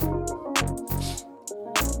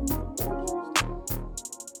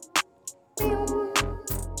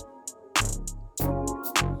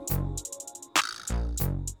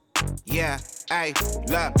Ay,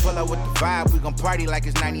 look, pull up with the vibe, we gon' party like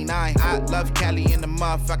it's 99. I love Cali in the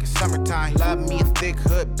motherfucking summertime. Love me a thick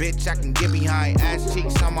hood, bitch, I can get behind. Ass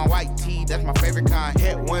cheeks on my white tee, that's my favorite kind.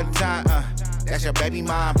 Hit one time, that's your baby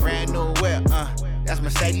mom. Brand new whip, that's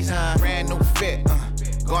Mercedes, brand new fit,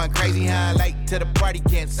 going crazy, late to the party,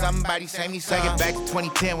 can somebody say me something? Take it back to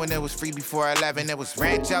 2010 when it was free before 11. It was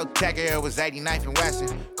Rancho Tecker, it was 89th and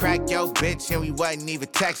Western. Crack yo bitch and we wasn't even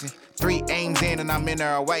texting. 3 aims in and I'm in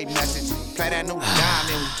her away message. Play that new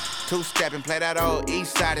dime and we two-stepping. Play that old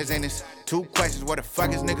East Siders and it's 2 questions. Where the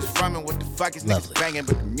fuck is niggas from and what the fuck is niggas banging?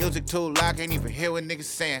 But the music too loud, can't even hear what niggas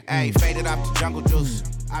saying. Ayy, faded off the jungle juice.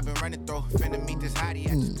 I've been running through, finna meet this hottie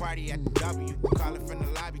at this party at the W. Call it from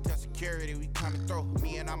the lobby, tell security we coming through.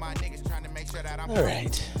 Me and all my niggas trying to make sure that I'm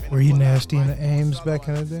alright. Were you nasty in the Ames back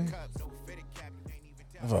in the day?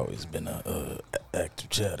 I've always been a active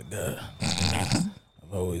JADA guy.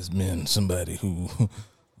 I've always been somebody who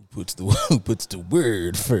puts the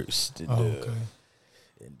word first. And, okay.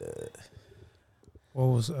 What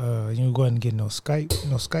was you go ahead and get no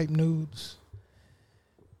Skype nudes?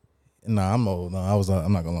 Nah, I'm old. No,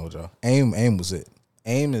 I'm not gonna lie with y'all. AIM was it.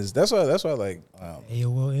 AIM is that's why like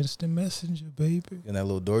AOL Instant Messenger, baby. And that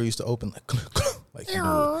little door used to open like you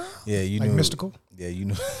knew. Yeah, you like knew. Mystical. Yeah, you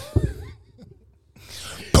knew.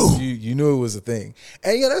 you knew it was a thing.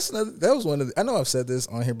 And yeah, that was one of the, I know I've said this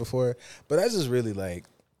on here before, but I just really like,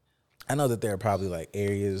 I know that there are probably like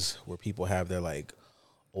areas where people have their like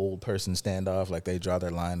old person standoff, like they draw their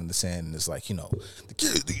line in the sand and it's like, you know, the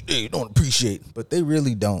kids these days don't appreciate, but they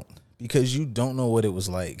really don't, because you don't know what it was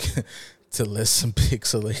like to let some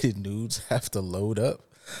pixelated nudes have to load up.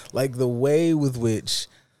 Like the way with which,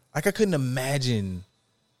 like I couldn't imagine,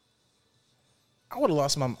 I would have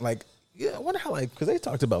lost my, like, yeah, I wonder how, like, because they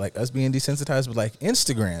talked about, like, us being desensitized, but, like,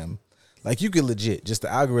 Instagram, like, you could legit, just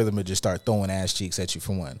the algorithm would just start throwing ass cheeks at you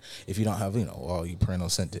for one. If you don't have, you know, all your parental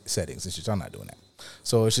settings, it's just, I'm not doing that.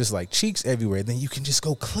 So it's just, like, cheeks everywhere. Then you can just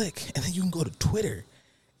go click, and then you can go to Twitter,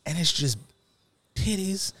 and it's just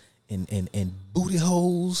titties and booty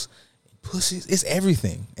holes, and pussies. It's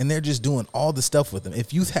everything. And they're just doing all the stuff with them.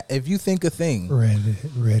 If you think a thing.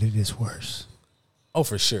 Reddit is worse. Oh,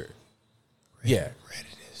 for sure. Yeah. Reddit.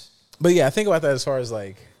 But yeah, I think about that as far as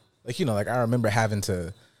like you know, like I remember having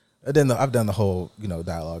to. I've done the whole, you know,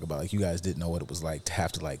 dialogue about like you guys didn't know what it was like to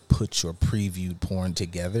have to like put your previewed porn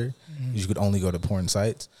together. Mm-hmm. You could only go to porn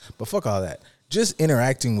sites. But fuck all that. Just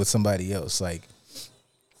interacting with somebody else, like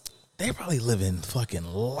they probably living fucking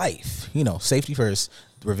life. You know, safety first.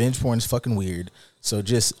 Revenge porn is fucking weird. So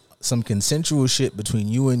just some consensual shit between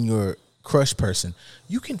you and your crush person.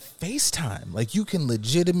 You can FaceTime. Like you can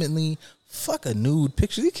legitimately fuck a nude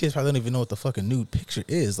picture. These kids probably don't even know what the fucking nude picture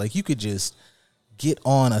is. Like you could just get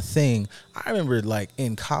on a thing. I remember like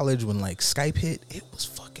in college when like Skype hit, it was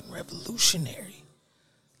fucking revolutionary.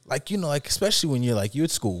 Like, you know, like especially when you're like, you're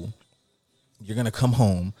at school, you're gonna come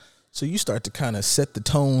home, so you start to kind of set the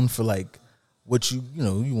tone for like what you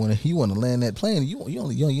want to land that plane. You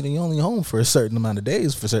only home for a certain amount of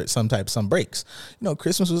days for some breaks. You know,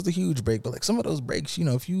 Christmas was the huge break, but like some of those breaks, you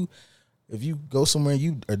know, if you go somewhere,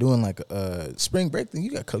 you are doing like a spring break, then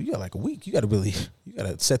you got like a week. You got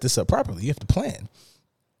to set this up properly. You have to plan.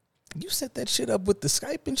 You set that shit up with the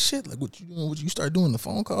Skype and shit, like what you doing, what you start doing the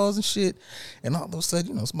phone calls and shit, and all of a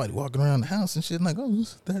sudden, you know, somebody walking around the house and shit, and like, oh,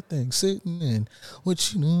 who's that thing sitting, and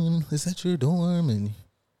what you doing? Is that your dorm? And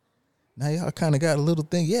now y'all kind of got a little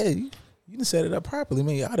thing. Yeah, you didn't set it up properly,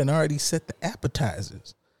 man. Y'all done already set the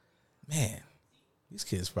appetizers, man. These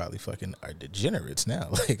kids probably fucking are degenerates now.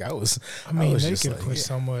 Like they can put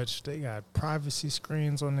so much. They got privacy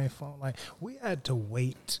screens on their phone. Like we had to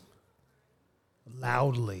wait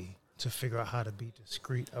loudly to figure out how to be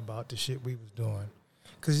discreet about the shit we was doing.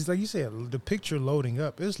 Because it's like you said, the picture loading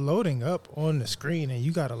up. It's loading up on the screen, and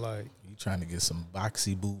you gotta like. You trying to get some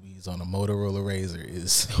boxy boobies on a Motorola Razr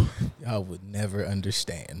is y'all would never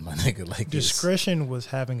understand, my nigga. Like discretion was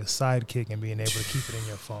having a sidekick and being able to keep it in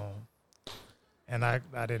your phone. And I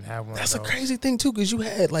didn't have one. That's a crazy thing too, because you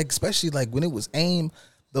had like, especially like when it was AIM,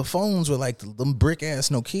 the phones were like them brick ass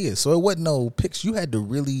Nokias, so it wasn't no pics. You had to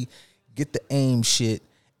really get the AIM shit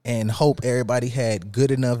and hope everybody had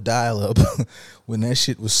good enough dial up when that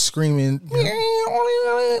shit was screaming,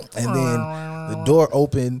 and then the door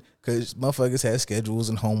opened because motherfuckers had schedules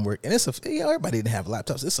and homework, and everybody didn't have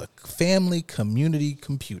laptops. It's a family community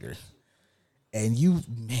computer, and y'all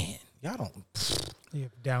don't.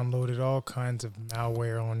 You've downloaded all kinds of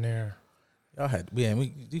malware on there. Y'all had,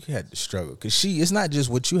 you had to struggle because it's not just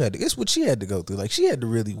what you had to, it's what she had to go through. Like she had to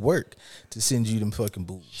really work to send you them fucking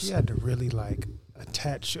boobs. She had to really like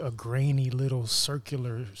attach a grainy little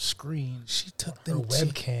circular screen. She took them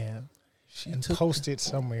webcam. and post it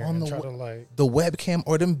somewhere on and the try to like the webcam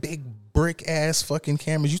or them big brick ass fucking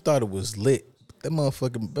cameras. You thought it was lit. That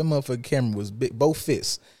motherfucking camera was big, both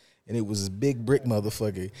fists, and it was a big brick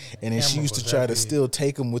motherfucker. And then she used to try to still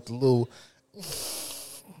take them with the little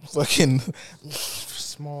fucking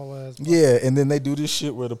small ass. Yeah, and then they do this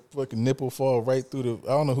shit where the fucking nipple fall right through the.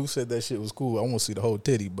 I don't know who said that shit was cool. I want to see the whole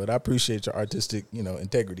titty, but I appreciate your artistic,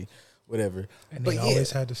 integrity, whatever. And but they always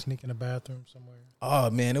had to sneak in the bathroom somewhere. Oh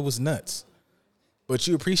man, it was nuts. But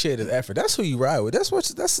you appreciated the effort. That's who you ride with. That's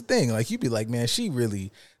the thing. Like you be like, man, she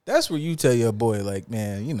really. That's where you tell your boy, like,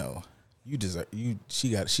 man, you deserve.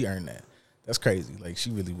 She earned that. That's crazy. Like she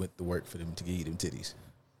really went to work for them to get you them titties.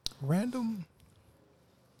 Random,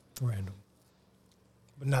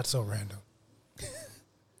 but not so random.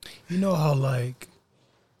 You know how like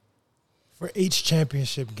for each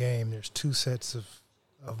championship game, there's 2 sets of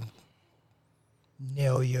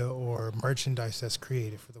Nelia or merchandise that's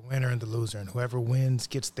created for the winner and the loser, and whoever wins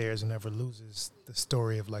gets theirs, and whoever loses, the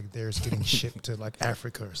story of like theirs getting shipped to like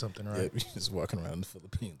Africa or something, right? Yeah, just walking around the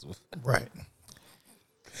Philippines with eagle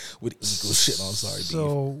shit on. Sorry,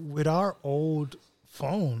 so with our old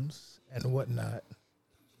phones and whatnot,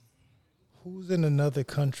 who's in another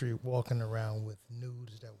country walking around with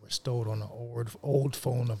nudes that were stored on an old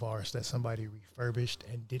phone of ours that somebody refurbished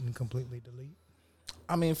and didn't completely delete?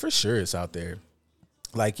 I mean, for sure, it's out there.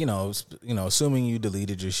 Like, assuming you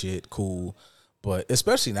deleted your shit, cool. But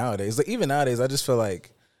especially nowadays, like even nowadays, I just feel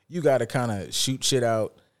like you got to kind of shoot shit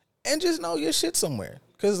out and just know your shit somewhere.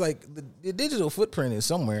 Because, like, the digital footprint is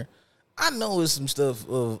somewhere. I know it's some stuff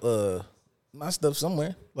of my stuff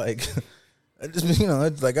somewhere. Like, I just,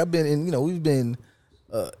 it's like I've been in, we've been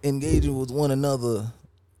engaging with one another.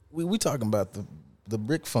 We talking about the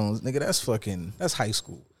brick phones. Nigga, that's high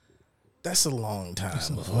school. That's a long time.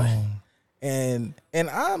 And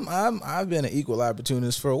I've been an equal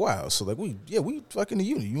opportunist for a while. So like we fucking the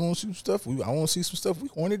unit. You want to see some stuff? I want to see some stuff. We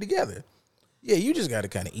horny together. Yeah, you just got to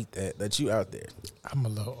kind of eat that you out there. I'm a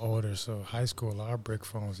little older, so high school, our brick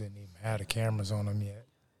phones didn't even have the cameras on them yet.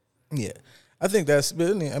 Yeah, I think that's.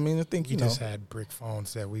 I mean, I think you just had brick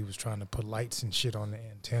phones that we was trying to put lights and shit on the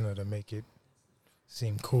antenna to make it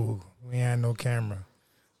seem cool. We had no camera.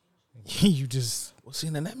 You just see,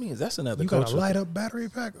 then that means that's another. You culture. got a light up battery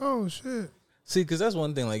pack. Oh shit! See, because that's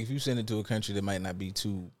one thing. Like, if you send it to a country that might not be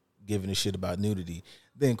too giving a shit about nudity,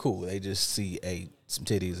 then cool. They just see some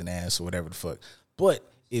titties and ass or whatever the fuck. But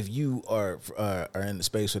if you are in the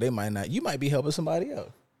space where they might not, you might be helping somebody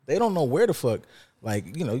out. They don't know where the fuck.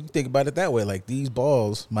 Like, you think about it that way. Like, these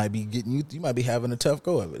balls might be getting you. You might be having a tough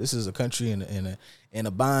go of it. This is a country in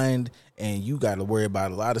a bind, and you got to worry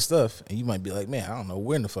about a lot of stuff. And you might be like, man, I don't know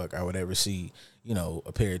when the fuck I would ever see,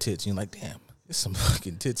 a pair of tits. And you're like, damn, there's some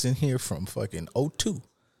fucking tits in here from fucking 02.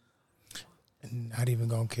 And not even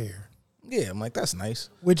gonna care. Yeah, I'm like, that's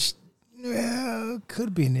nice. Which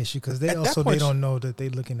could be an issue because they don't know that they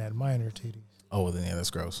looking at minor titties. Oh, well, then yeah,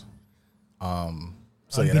 that's gross.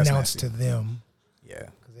 So unbeknownst to them. Yeah,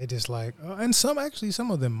 because they just like, and some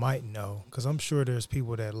of them might know because I'm sure there's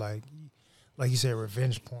people that like you said,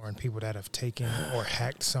 revenge porn. People that have taken or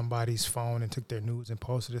hacked somebody's phone and took their nudes and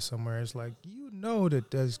posted it somewhere. It's like that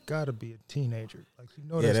there's got to be a teenager. Like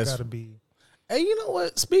there's got to be. Hey, you know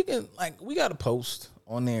what? Speaking, like, we got a post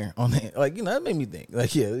on there. Like, that made me think.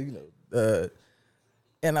 Like, yeah,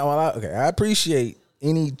 and I appreciate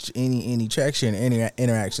any traction, any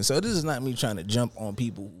interaction. So this is not me trying to jump on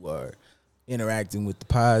people who are interacting with the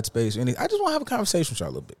pod space or anything. I just want to have a conversation with y'all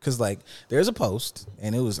a little bit because, like, there's a post,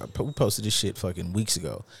 and we posted this shit fucking weeks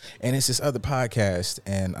ago, and it's this other podcast,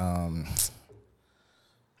 and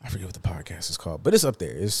I forget what the podcast is called, but it's up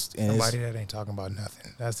there. Somebody that ain't talking about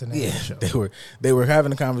nothing. That's the name of the show. They were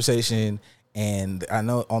having a conversation, and I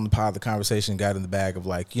know on the pod the conversation got in the bag of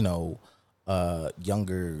like, younger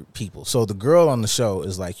people. So the girl on the show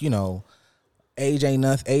is like, age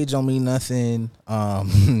don't mean nothing.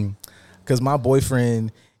 Because my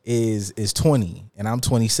boyfriend is 20 and I'm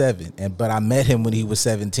 27, but I met him when he was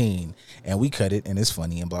 17, and we cut it, and it's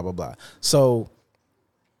funny and blah blah blah. So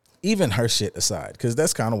even her shit aside, because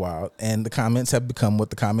that's kind of wild, and the comments have become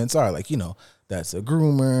what the comments are. Like, that's a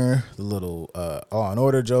groomer, the little Law and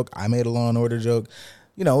Order joke. I made a Law and Order joke.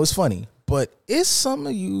 It's funny, but it's some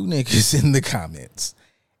of you niggas in the comments,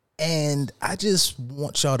 and I just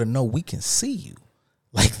want y'all to know we can see you.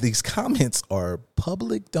 Like, these comments are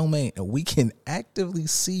public domain, and we can actively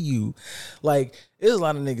see you. Like, there's a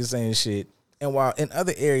lot of niggas saying shit, and while in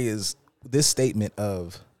other areas, this statement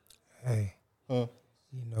of, hey,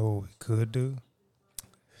 you know what we could do?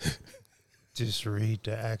 Just read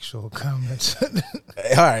the actual comments. All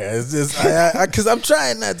right, it's just because I'm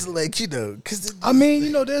trying not to because I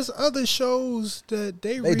mean, there's other shows that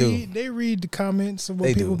they read. do. They read the comments of what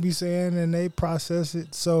They people do. be saying and they process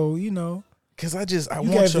it. So because I you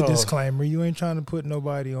want gave the y'all. disclaimer. You ain't trying to put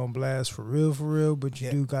nobody on blast for real, but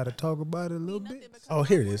you do got to talk about it a little bit. Oh,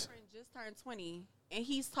 here it is. My boyfriend just turned 20, and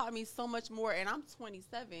he's taught me so much more. And I'm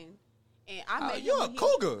 27, and I met him. You're a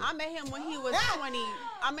cougar. I met him when he was 20.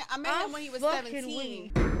 I met him when he was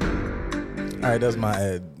 17. All right, that's my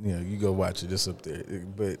ad. You go watch it. It's up there.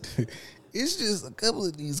 But it's just a couple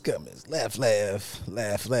of these comments. Laugh,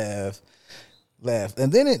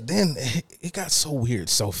 and then it got so weird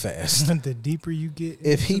so fast. The deeper you get,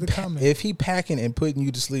 If into the comment. if he packing and putting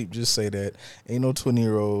you to sleep, just say that ain't no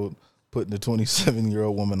 20-year-old putting a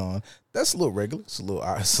 27-year-old woman on. That's a little regular. It's a little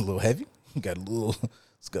heavy. It's got a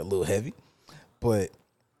little heavy, but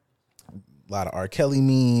a lot of R. Kelly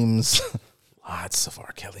memes. Lots of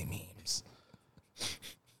R. Kelly memes.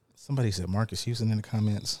 Somebody said Marcus Houston in the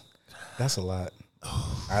comments. That's a lot.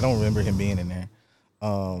 I don't remember him being in there.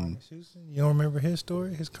 You don't remember his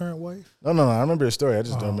story, his current wife? No. I remember his story. I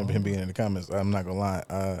just don't remember him being in the comments. I'm not gonna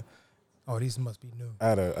lie. These must be new.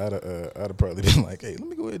 I'd have probably been like, hey, let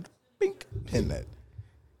me go ahead, bink, pin that.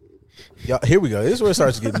 Y'all, here we go. This is where it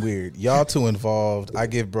starts getting weird. Y'all too involved. I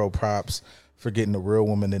give bro props for getting a real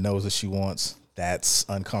woman that knows what she wants. That's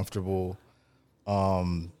uncomfortable.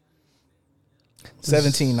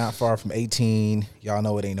 17, not far from 18. Y'all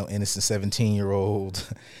know it ain't no innocent 17-year-old.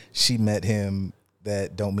 She met him.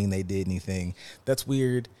 That don't mean they did anything. That's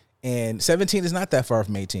weird. And 17 is not that far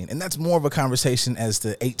from 18. And that's more of a conversation as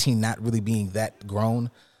to 18 not really being that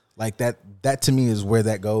grown. Like that to me is where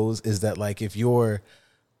that goes, is that like if you're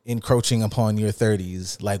encroaching upon your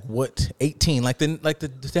 30s, like what 18,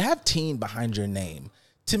 to have teen behind your name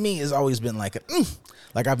to me has always been like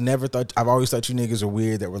like I've always thought you niggas are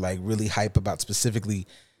weird that were like really hype about specifically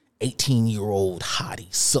 18-year-old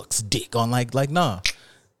hottie sucks dick on like nah.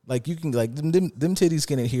 Like you can like them titties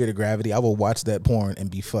can adhere to gravity. I will watch that porn and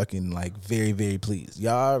be fucking like very, very pleased.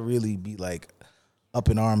 Y'all really be like up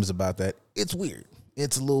in arms about that. It's weird.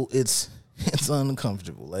 It's a little it's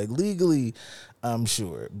uncomfortable. Like legally, I'm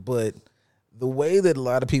sure. But the way that a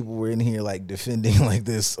lot of people were in here like defending like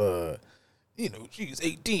this she's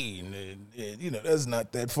 18 and that's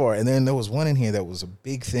not that far. And then there was one in here that was a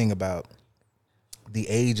big thing about the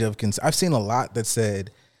age of consent. I've seen a lot that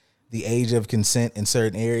said the age of consent in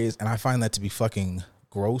certain areas, and I find that to be fucking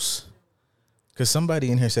gross. Because somebody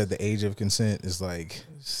in here said the age of consent is like...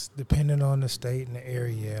 It's depending on the state and the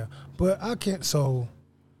area. But I can't... So,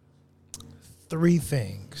 3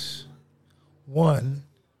 things. One,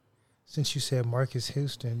 since you said Marcus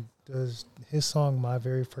Houston, does his song My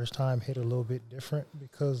Very First Time hit a little bit different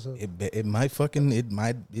because of... It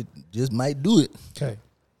just might do it. Okay.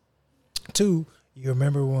 2, you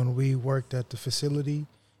remember when we worked at the facility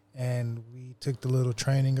and we took the little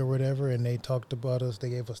training or whatever, and they talked about us. They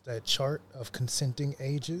gave us that chart of consenting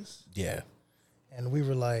ages. Yeah. And we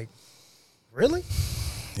were like, really?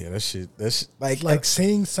 Yeah, that's like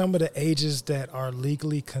seeing some of the ages that are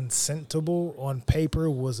legally consentable on paper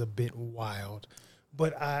was a bit wild.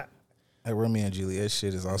 But like Romeo and Juliet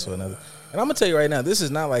shit is also another. And I'm gonna tell you right now, this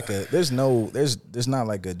is not like there's not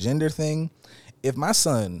like a gender thing. If my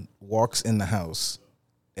son walks in the house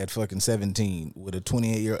at fucking 17 with a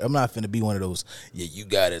 28-year-old, I'm not finna be one of those, yeah, you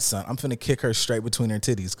got it, son. I'm finna kick her straight between her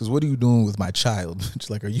titties. Because what are you doing with my child? She's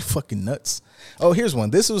like, are you fucking nuts? Oh, here's one.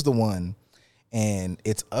 This was the one. And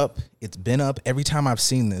it's up. It's been up. Every time I've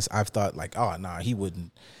seen this, I've thought like, oh, nah, he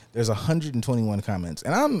wouldn't. There's 121 comments.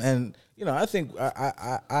 And I think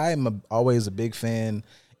I'm always a big fan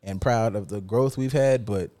and proud of the growth we've had.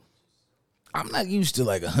 But I'm not used to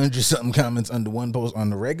like 100-something comments under one post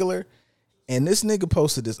on the regular. And this nigga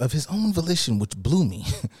posted this of his own volition, which blew me.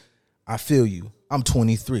 I feel you. I'm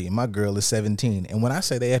 23 and my girl is 17. And when I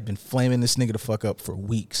say they have been flaming this nigga the fuck up for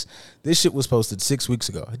weeks, this shit was posted 6 weeks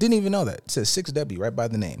ago. I didn't even know that. It says 6W right by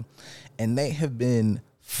the name. And they have been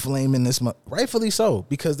flaming this, rightfully so,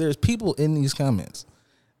 because there's people in these comments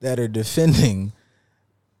that are defending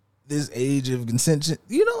this age of consent.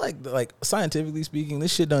 Like scientifically speaking,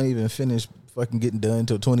 this shit don't even finish fucking getting done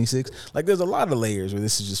until 26. Like there's a lot of layers where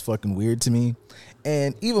this is just fucking weird to me.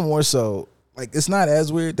 And even more so, like it's not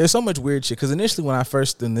as weird. There's so much weird shit. Because initially when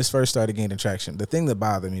this first started gaining traction, the thing that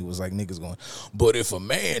bothered me was like niggas going, but if a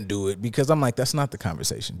man do it, because I'm like, that's not the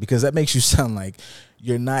conversation. Because that makes you sound like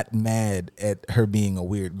you're not mad at her being a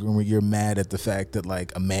weird groomer. You're mad at the fact that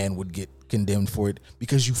like a man would get condemned for it,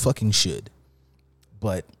 because you fucking should.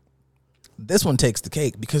 But this one takes the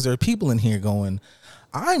cake, because there are people in here going,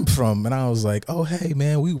 I'm from. And I was like, oh, hey,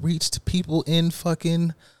 man, we reached people in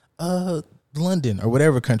fucking London or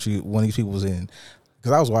whatever country one of these people was in.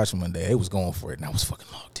 Because I was watching one day. It was going for it, and I was fucking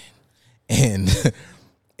logged in.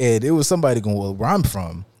 And it was somebody going, well, where I'm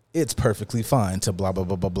from, it's perfectly fine to blah, blah,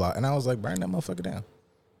 blah, blah, blah. And I was like, burn that motherfucker down.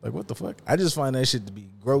 Like, what the fuck? I just find that shit to be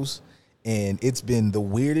gross. And it's been the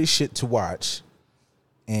weirdest shit to watch.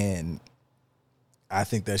 And I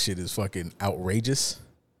think that shit is fucking outrageous.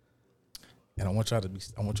 And I want y'all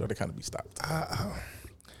to kind of be stopped.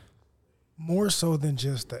 More so than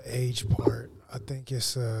just the age part, I think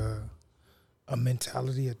it's a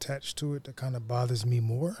mentality attached to it that kind of bothers me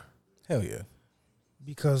more. Hell yeah.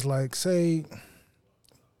 Because, like, say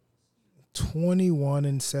 21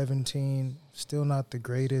 and 17, still not the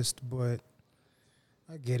greatest, but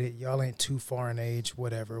I get it. Y'all ain't too far in age,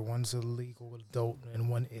 whatever. One's a legal adult and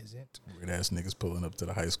one isn't. Weird ass niggas pulling up to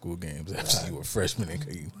the high school games after you were a freshman.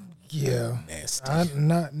 Yeah. Nasty.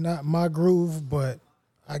 Not my groove, but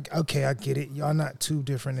I get it. Y'all not too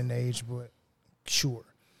different in age, but sure.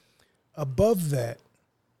 Above that,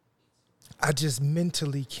 I just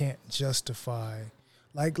mentally can't justify.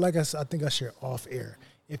 Like I said, I think I shared off air.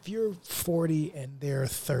 If you're 40 and they're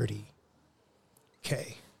 30,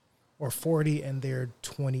 okay, or 40 and they're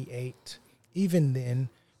 28, even then,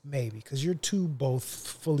 maybe, because you're two both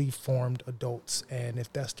fully formed adults, and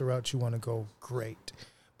if that's the route you want to go, great.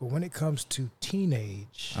 But when it comes to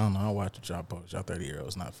teenage, I don't know. I watch the job post. Y'all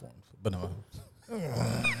 30-year-olds not formed, but no.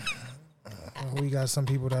 We got some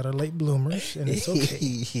people that are late bloomers, and it's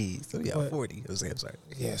okay. Some of y'all 40. I'm sorry.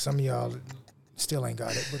 Yeah, some of y'all still ain't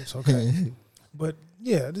got it, but it's okay. But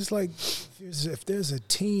yeah, it's like if there's a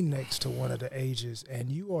teen next to one of the ages,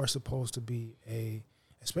 and you are supposed to be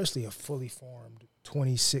especially a fully formed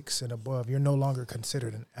 26 and above, you're no longer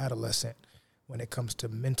considered an adolescent when it comes to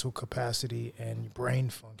mental capacity and brain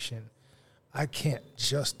function. I can't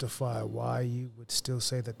justify why you would still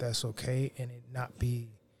say that that's okay and it not be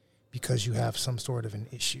because you have some sort of an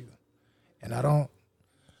issue. And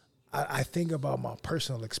I think about my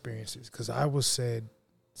personal experiences, because I was said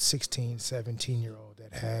 16, 17-year-old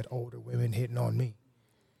that had older women hitting on me.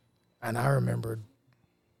 And I remember,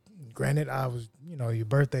 granted, I was, your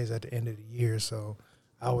birthday's at the end of the year, so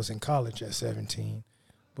I was in college at 17.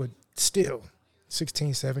 But still,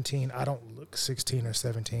 16, 17, I don't look 16 or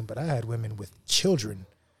 17, but I had women with children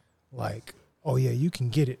like, oh, yeah, you can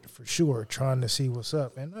get it for sure, trying to see what's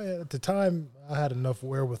up. And at the time, I had enough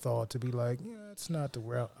wherewithal to be like, yeah, it's not the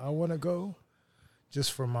route I want to go,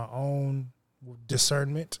 just for my own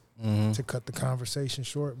discernment to cut the conversation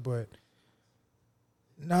short. But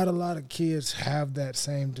not a lot of kids have that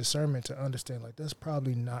same discernment to understand, like, that's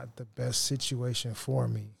probably not the best situation for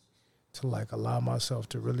me to, like, allow myself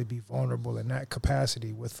to really be vulnerable in that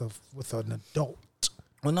capacity with an adult.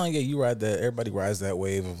 Well, no, yeah, you ride that. Everybody rides that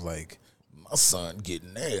wave of, like, my son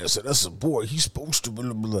getting ass, so that's a boy. He's supposed to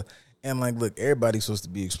blah, blah, blah. And, like, look, everybody's supposed to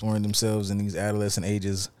be exploring themselves in these adolescent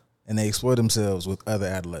ages, and they explore themselves with other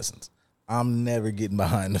adolescents. I'm never getting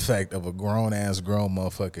behind the fact of a grown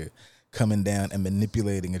motherfucker coming down and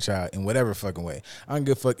manipulating a child in whatever fucking way. I don't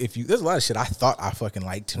give a fuck if you. There's a lot of shit I thought I fucking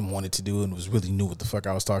liked and wanted to do and was really knew what the fuck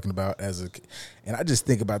I was talking about and I just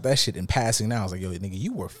think about that shit in passing now. I was like, yo, nigga,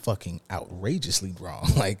 you were fucking outrageously wrong.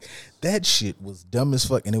 Like, that shit was dumb as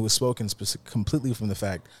fuck, and it was spoken completely from the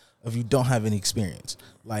fact of you don't have any experience.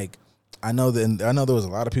 Like, I know there was a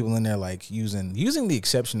lot of people in there like using the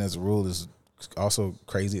exception as a rule is also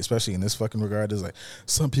crazy, especially in this fucking regard. Is like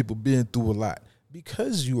some people been through a lot.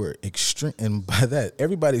 Because you were extreme, and by that,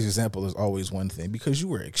 everybody's example is always one thing. Because you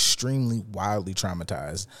were extremely wildly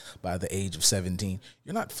traumatized by the age of 17,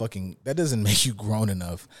 you're not fucking. That doesn't make you grown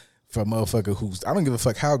enough for a motherfucker who's. I don't give a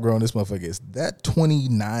fuck how grown this motherfucker is. That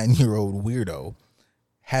 29-year-old weirdo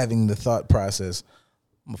having the thought process,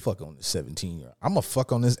 I'm gonna fuck on this 17-year-old. I'm gonna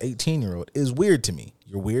fuck on this 18-year-old is weird to me.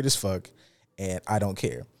 You're weird as fuck, and I don't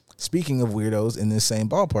care. Speaking of weirdos in this same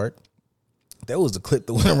ballpark. That was the clip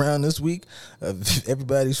that went around this week of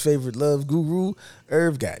everybody's favorite love guru,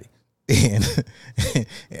 Irv Gotti. And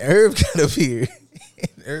Irv got up here,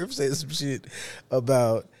 and Irv said some shit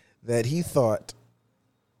about that he thought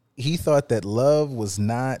that love was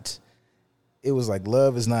not, it was like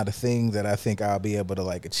love is not a thing that I think I'll be able to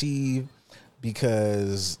like achieve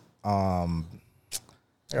because I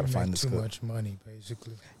gotta find this too much money,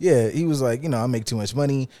 basically. Yeah, he was like, I make too much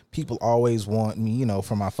money. People always want me,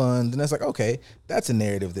 for my funds. And that's like, okay, that's a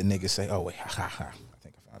narrative that niggas say, oh, wait, ha, ha, ha. I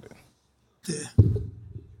think I found it. Yeah.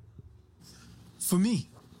 For me,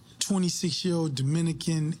 26-year-old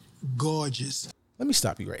Dominican, gorgeous. Let me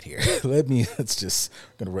stop you right here. We're gonna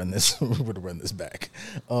run this. We're gonna run this back.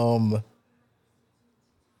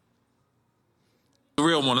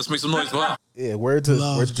 Real one. Let's make some noise for her. Yeah, word to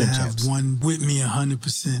Love to Jim have Champs. one with me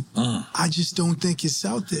 100%. I just don't think it's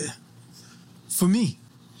out there. For me,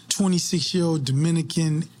 26-year-old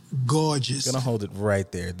Dominican, gorgeous. Gonna hold it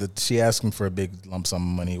right there. She asked him for a big lump sum of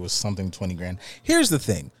money. It was something 20 grand. Here's the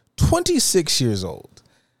thing. 26 years old.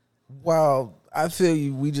 While I feel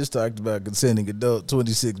you, we just talked about consenting adult,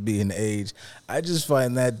 26 being the age. I just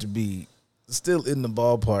find that to be still in the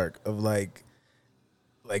ballpark of like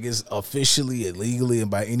it's officially and legally and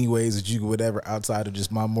by any ways that you could whatever outside of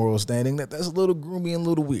just my moral standing, that's a little groomy and a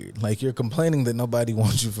little weird. Like you're complaining that nobody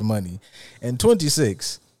wants you for money. And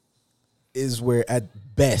 26 is where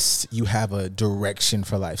at best you have a direction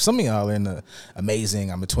for life. Some of y'all are in the amazing,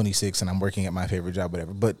 I'm a 26 and I'm working at my favorite job,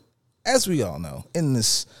 whatever. But as we all know, in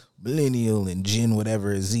this millennial and Gen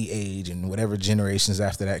whatever Z age and whatever generations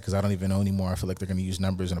after that, because I don't even know anymore. I feel like they're going to use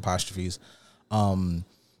numbers and apostrophes.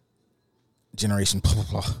 Generation blah, blah,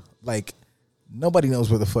 blah. Like, nobody knows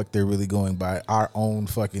where the fuck they're really going by our own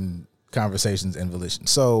fucking conversations and volition.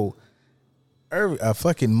 So, a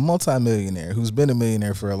fucking multimillionaire who's been a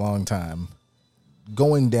millionaire for a long time,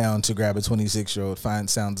 going down to grab a 26-year-old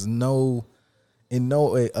sounds in no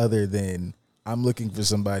way other than I'm looking for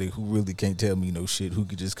somebody who really can't tell me no shit, who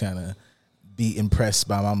could just kind of be impressed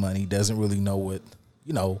by my money, doesn't really know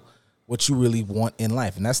what you really want in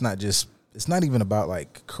life. And that's not just, it's not even about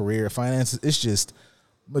like career finances. It's just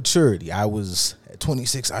maturity. I was at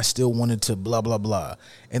 26, I still wanted to blah, blah, blah.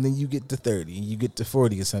 And then you get to 30 and you get to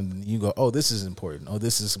 40 or something. And you go, oh, this is important. Oh,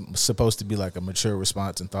 this is supposed to be like a mature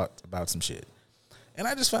response and thought about some shit. And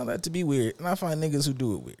I just found that to be weird. And I find niggas who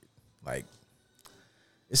do it weird. Like,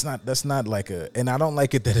 that's not like and I don't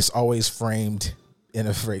like it that it's always framed in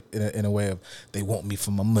a way of they want me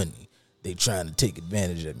for my money. They trying to take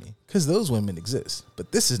advantage of me. Because those women exist.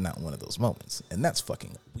 But this is not one of those moments. And that's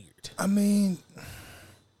fucking weird. I mean,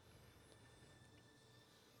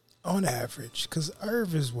 on average, because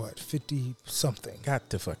Irv is what, 50 something? Got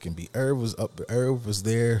to fucking be. Irv was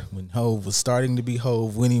there when Hove was starting to be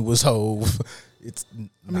Hove, when he was Hove. It's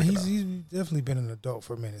he's definitely been an adult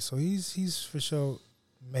for a minute. So he's for sure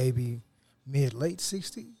maybe mid-late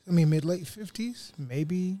 50s,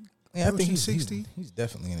 maybe. Yeah, I think he's 60. He's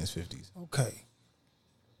definitely in his 50s. Okay.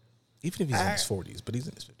 Even if he's in his 40s, but he's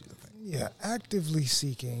in his 50s, I think. Yeah, actively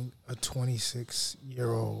seeking a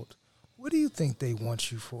 26-year-old. What do you think they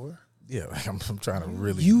want you for? Yeah, like I'm trying to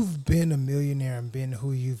really. You've been a millionaire and been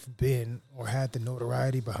who you've been or had the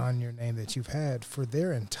notoriety behind your name that you've had for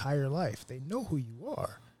their entire life. They know who you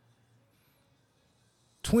are.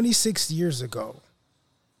 26 years ago.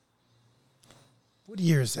 What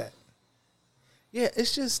year is that? Yeah,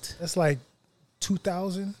 it's just. That's like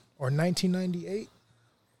 2000 or 1998.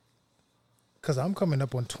 Because I'm coming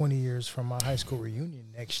up on 20 years from my high school reunion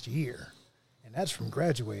next year. And that's from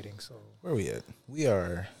graduating. So where are we at? We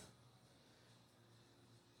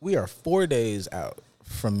are 4 days out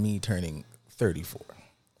from me turning 34.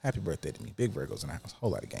 Happy birthday to me. Big Virgos in the house.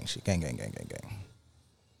 Whole lot of gang shit. Gang, gang, gang, gang, gang.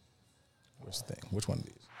 Where's the thing? Which one of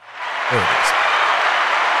these? There it is.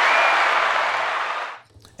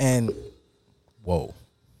 And, whoa.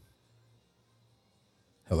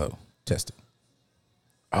 Hello. Testing.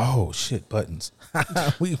 Oh, shit. Buttons.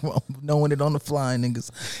 We knowing it on the fly, niggas.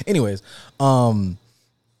 Anyways,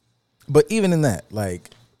 but even in that, like,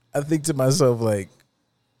 I think to myself, like,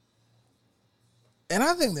 and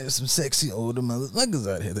I think there's some sexy older motherfuckers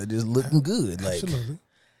out here that just looking good. Like,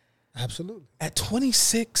 Absolutely. At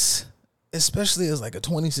 26, especially as like a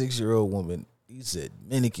 26-year-old woman, you said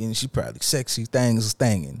Dominican, she probably sexy, things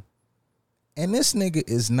thangin'. And this nigga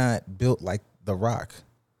is not built like The Rock.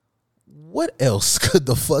 What else could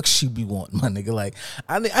the fuck she be wanting, my nigga? Like,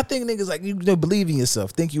 I think niggas, like, you believe in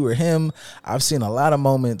yourself. Think you were him. I've seen a lot of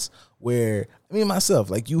moments where, me myself,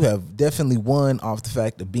 like, you have definitely won off the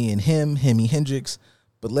fact of being him, Hemi Hendrix.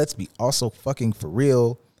 But let's be also fucking for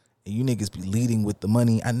real. And you niggas be leading with the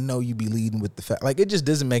money. I know you be leading with the fact. Like, it just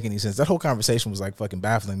doesn't make any sense. That whole conversation was, like, fucking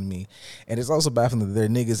baffling to me. And it's also baffling that there are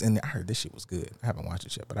niggas in there. I heard this shit was good. I haven't watched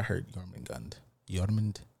it yet, but I heard Jormungand.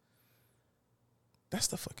 That's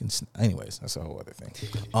the fucking. Anyways, that's a whole other thing.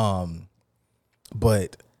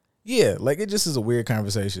 But yeah, like, it just is a weird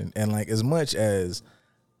conversation. And, like, as much as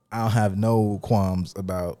I'll have no qualms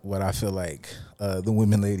about what I feel like the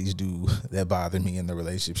women ladies do that bother me in the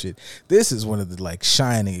relationship shit, this is one of the, like,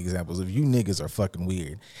 shining examples of you niggas are fucking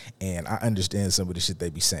weird. And I understand some of the shit they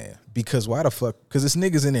be saying. Because why the fuck? Because it's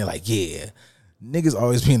niggas in there like, yeah. Niggas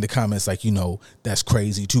always be in the comments like, that's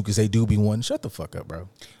crazy too, because they do be one. Shut the fuck up, bro.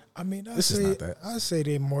 I mean, is not that. I say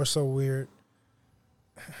they're more so weird.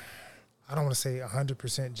 I don't want to say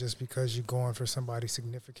 100% just because you're going for somebody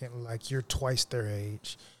significant, like you're twice their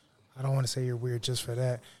age. I don't want to say you're weird just for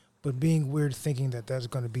that, but being weird thinking that that's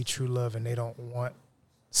going to be true love and they don't want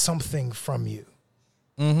something from you.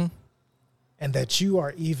 Mm-hmm. And that you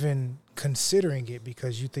are even considering it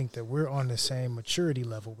because you think that we're on the same maturity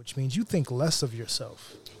level, which means you think less of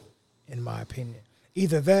yourself, in my opinion.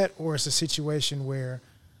 Either that or it's a situation where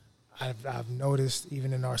I've noticed,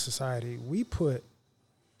 even in our society, we put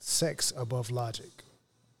sex above logic.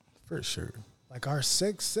 For sure. Like our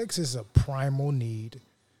sex is a primal need.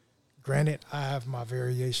 Granted, I have my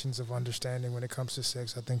variations of understanding when it comes to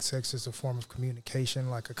sex. I think sex is a form of communication,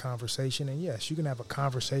 like a conversation. And yes, you can have a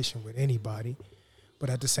conversation with anybody, but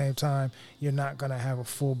at the same time, you're not going to have a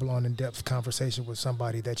full-blown, in-depth conversation with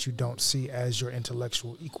somebody that you don't see as your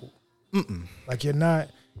intellectual equal. Mm-mm. Like you're not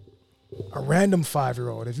a random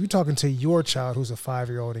 5-year-old. If you're talking to your child who's a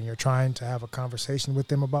 5-year-old and you're trying to have a conversation with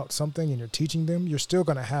them about something and you're teaching them, you're still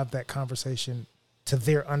going to have that conversation to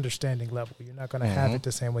their understanding level. You're not going to have it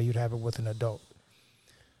the same way you'd have it with an adult.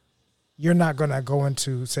 You're not going to go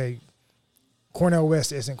into, say, Cornel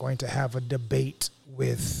West isn't going to have a debate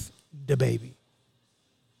with the baby.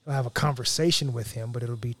 You'll have a conversation with him, but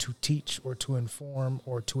it'll be to teach or to inform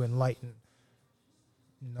or to enlighten.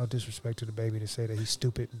 No disrespect to the baby to say that he's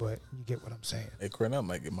stupid, but you get what I'm saying. Hey, Cornell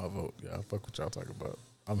might get my vote. Yeah, fuck what y'all talking about.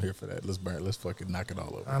 I'm here for that. Let's burn it. Let's fucking knock it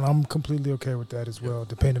all over. And I'm completely okay with that as well,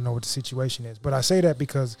 depending on what the situation is. But I say that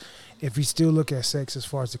because if we still look at sex as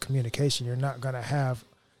far as the communication, you're not going to have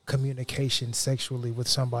communication sexually with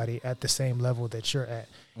somebody at the same level that you're at.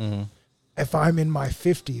 Mm-hmm. If I'm in my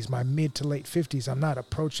 50s, my mid to late 50s, I'm not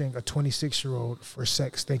approaching a 26-year-old for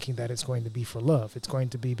sex thinking that it's going to be for love. It's going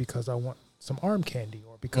to be because I want some arm candy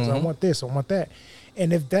or because I want this, I want that.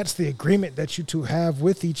 And if that's the agreement that you two have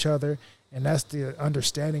with each other and that's the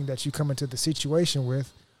understanding that you come into the situation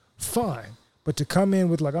with, fine. But to come in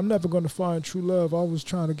with like, I'm never going to find true love. I was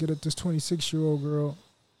trying to get at this 26-year-old girl.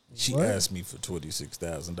 She What? asked me for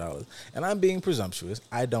 $26,000. And I'm being presumptuous.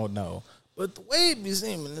 I don't know. But the way it be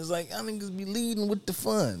seeming is like, I niggas be leading with the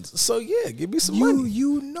funds. So, yeah, give me some money.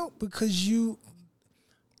 You know, because you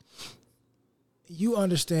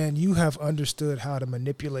understand, you have understood how to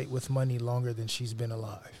manipulate with money longer than she's been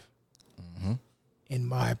alive, in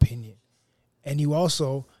my opinion. And you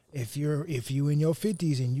also, if you in your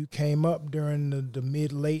 50s and you came up during the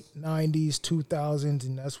mid-late 90s, 2000s,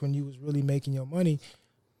 and that's when you was really making your money,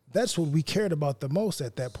 that's what we cared about the most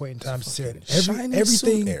at that point in time.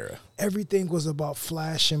 Everything was about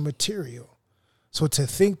flash and material. So to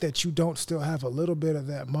think that you don't still have a little bit of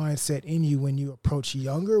that mindset in you when you approach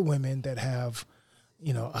younger women that have,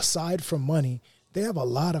 you know, aside from money, they have a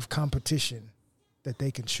lot of competition that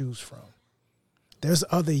they can choose from. There's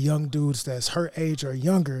other young dudes that's her age or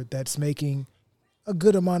younger that's making a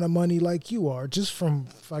good amount of money like you are just from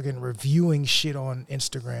fucking reviewing shit on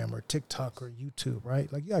Instagram or TikTok or YouTube,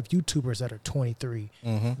 right? Like you have YouTubers that are 23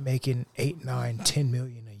 making 8, 9, 10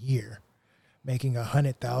 million a year, making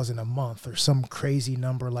 100,000 a month or some crazy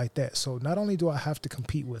number like that. So not only do I have to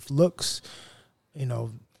compete with looks, you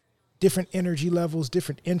know, different energy levels,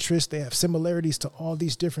 different interests. They have similarities to all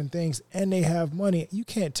these different things, and they have money. You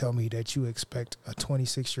can't tell me that you expect a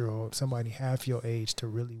 26-year-old, somebody half your age, to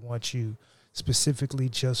really want you specifically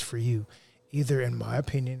just for you. Either, in my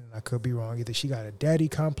opinion, and I could be wrong, either she got a daddy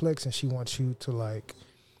complex and she wants you to like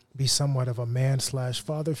be somewhat of a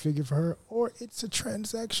man/father figure for her, or it's a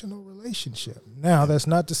transactional relationship. Now, that's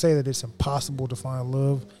not to say that it's impossible to find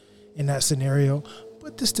love in that scenario,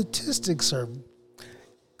 but the statistics are...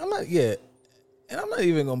 I'm not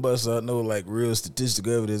even gonna bust out no like real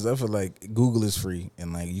statistical evidence. I feel like Google is free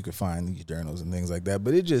and like you can find these journals and things like that.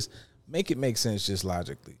 But it just make sense just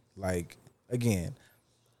logically. Like again,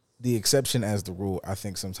 the exception as the rule, I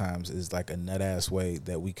think sometimes is like a nut ass way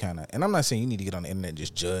that we kind of. And I'm not saying you need to get on the internet and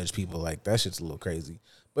just judge people. Like that shit's a little crazy.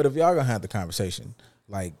 But if y'all gonna have the conversation,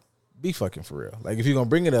 like be fucking for real. Like if you're gonna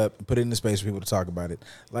bring it up and put it in the space for people to talk about it,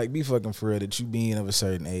 like be fucking for real. That you being of a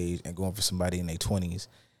certain age and going for somebody in their 20s.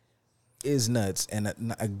 Is nuts, and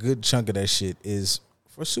a good chunk of that shit is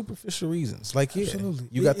for superficial reasons. Like, yeah, absolutely.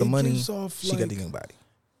 You got the money, gives off, she got the young body.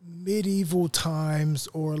 Medieval times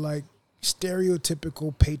or like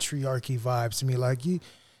stereotypical patriarchy vibes to me. Like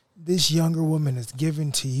this younger woman is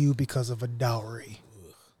given to you because of a dowry,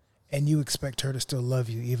 and you expect her to still love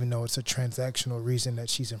you, even though it's a transactional reason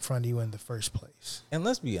that she's in front of you in the first place. And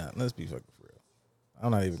let's be honest, let's be fucking for real.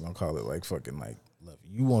 I'm not even gonna call it like fucking like love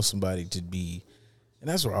you. You want somebody to be. And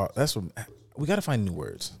that's what we got to find new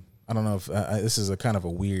words. I don't know if this is a kind of a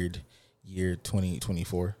weird year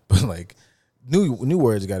 2024, but like new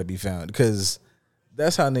words got to be found because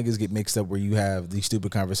that's how niggas get mixed up where you have these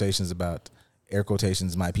stupid conversations about air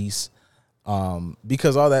quotations, my piece.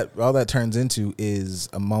 Because all that turns into is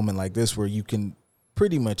a moment like this where you can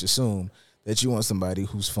pretty much assume that you want somebody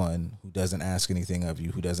who's fun, who doesn't ask anything of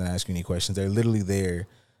you, who doesn't ask you any questions. They're literally there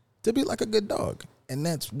to be like a good dog, and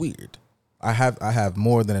that's weird. I have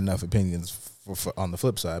more than enough opinions for on the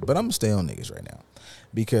flip side, but I'm gonna stay on niggas right now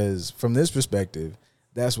because from this perspective,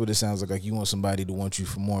 that's what it sounds like. Like you want somebody to want you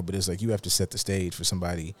for more, but it's like you have to set the stage for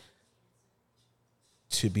somebody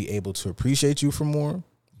to be able to appreciate you for more.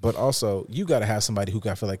 But also, you got to have somebody who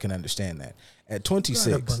I feel like can understand that. At 26,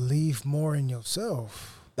 you gotta believe more in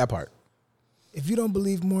yourself. That part. If you don't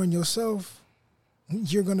believe more in yourself,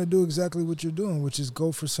 you're gonna do exactly what you're doing, which is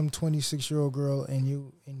go for some 26-year-old girl and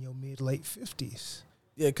you in your late 50s.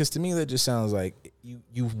 Yeah, because to me that just sounds like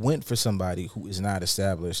you went for somebody who is not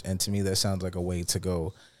established, and to me that sounds like a way to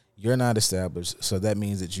go. You're not established, so that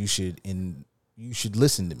means that you should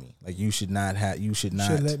listen to me. Like you should let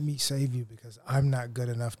me save you because I'm not good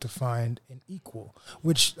enough to find an equal.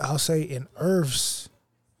 Which I'll say in Irv's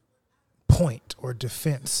point or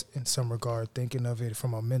defense in some regard, thinking of it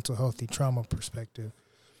from a mental healthy trauma perspective,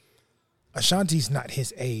 Ashanti's not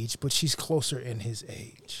his age, but she's closer in his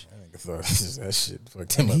age. I thought that shit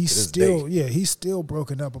fucked him and up. He's still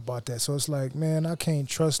broken up about that. So it's like, man, I can't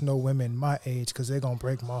trust no women my age because they're gonna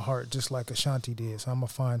break my heart just like Ashanti did. So I'm gonna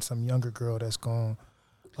find some younger girl that's gonna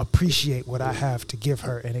appreciate what I have to give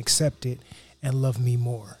her and accept it and love me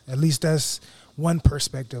more. At least that's one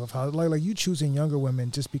perspective of how like you choosing younger women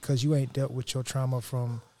just because you ain't dealt with your trauma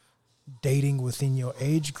from dating within your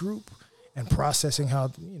age group and processing how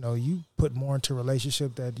you put more into a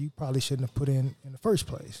relationship that you probably shouldn't have put in the first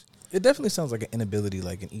place. It definitely sounds like an inability,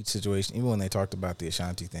 like in each situation, even when they talked about the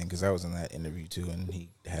Ashanti thing, because I was in that interview too, and he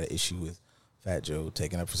had an issue with Fat Joe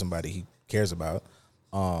taking up for somebody he cares about.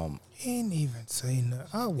 He didn't even say nothing.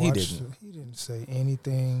 I watched it. He didn't say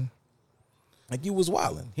anything. Like, he was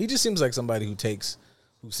wilding. He just seems like somebody who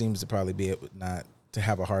seems to probably be able not to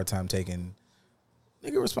have a hard time taking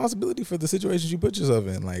responsibility for the situations you put yourself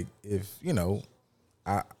in. Like, if,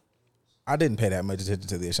 I didn't pay that much attention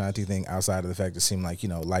to the Ashanti thing outside of the fact it seemed like,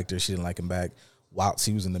 liked her, she didn't like him back whilst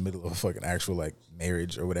he was in the middle of a fucking actual, like,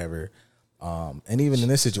 marriage or whatever. And even in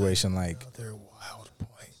this situation, like... Another wild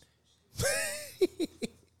point.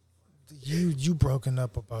 You broken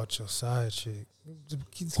up about your side chick.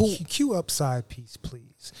 Cue up side piece,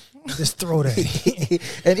 please. Just throw that in.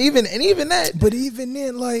 and even that. But even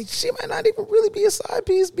then, like, she might not even really be a side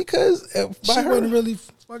piece because she wasn't really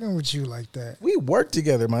fucking with you like that. We work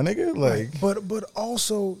together, my nigga. Like, but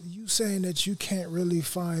also you saying that you can't really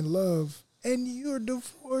find love and you're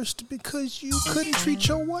divorced because you couldn't treat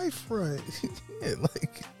your wife right. Yeah,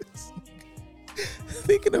 like,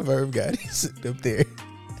 thinking of Irv Gotti sitting up there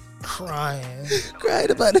crying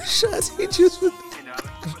about the shots he just with.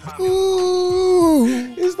 Ooh,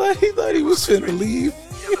 it's like he thought he was finna leave.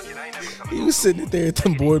 He was sitting there at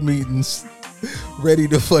them board meetings, ready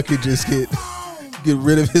to fucking just get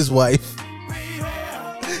rid of his wife,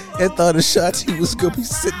 and thought Ashanti was gonna be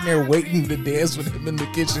sitting there waiting to dance with him in the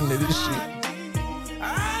kitchen and this shit.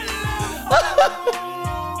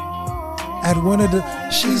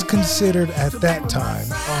 She's considered at that time,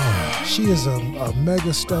 she is a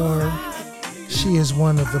mega star. She is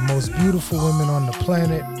one of the most beautiful women on the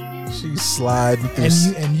planet. She's sliding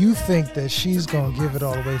through, and you think that she's gonna give it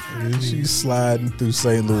all away for you. She's sliding through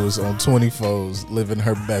St. Louis on 24s, living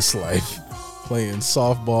her best life, playing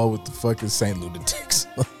softball with the fucking St. Lunatics.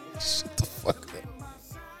 Shut the fuck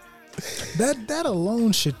up. That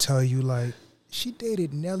alone should tell you, like, she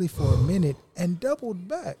dated Nelly for a minute and doubled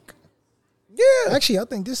back. Yeah. Actually, I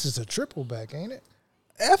think this is a triple back, ain't it?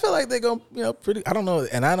 I feel like they're going, pretty. I don't know,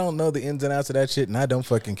 and I don't know the ins and outs of that shit, and I don't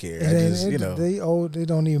fucking care. They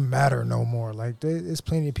don't even matter no more. Like, there's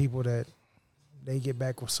plenty of people that they get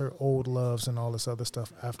back with certain old loves and all this other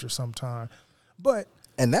stuff after some time,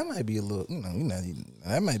 and that might be a little,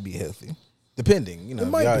 that might be healthy, depending,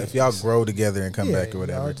 if y'all grow together and come back or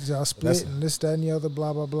whatever. Y'all split and this, that, and the other,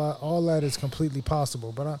 blah blah blah. All that is completely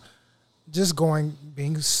possible, but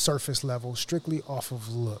being surface level, strictly off of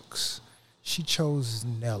looks. She chose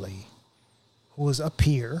Nelly, who is a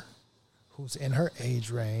peer, who's in her age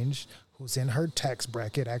range, who's in her tax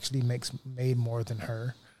bracket, actually made more than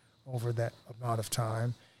her over that amount of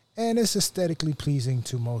time, and is aesthetically pleasing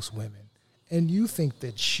to most women. And you think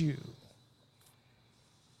that you,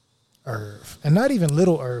 Irv, and not even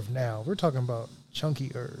little Irv now, we're talking about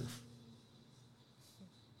chunky Irv.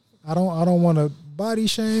 I don't want to body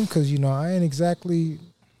shame because, I ain't exactly...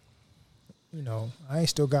 I ain't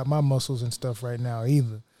still got my muscles and stuff right now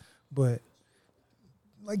either. But,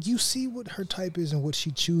 like, you see what her type is and what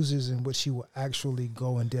she chooses and what she will actually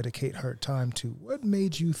go and dedicate her time to. What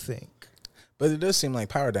made you think? But it does seem like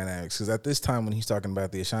power dynamics, because at this time when he's talking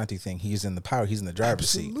about the Ashanti thing, he's in the driver's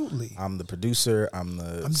seat. Absolutely. I'm the producer. I'm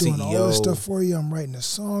the I'm CEO. doing all this stuff for you. I'm writing the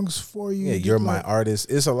songs for you. Yeah, you're my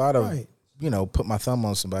artist. It's a lot of, Right. Put my thumb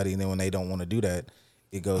on somebody, and then when they don't want to do that,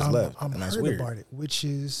 it goes left. I'm and that's hurt weird. about it, which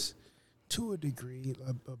is, to a degree,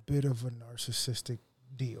 a bit of a narcissistic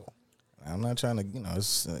deal. I'm not trying to,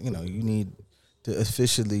 it's, you need to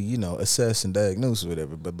officially, assess and diagnose or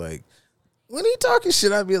whatever. But like, when he talking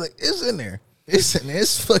shit, I'd be like, it's in there. It's in there.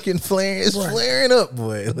 It's fucking flaring. It's flaring up,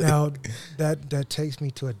 boy. Like, now, that takes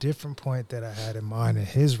me to a different point that I had in mind in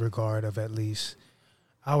his regard of, at least,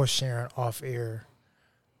 I was sharing off air.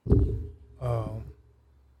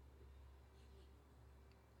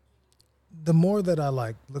 The more that I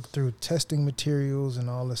look through testing materials and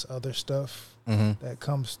all this other stuff that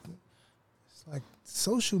comes, it's like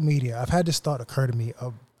social media. I've had this thought occur to me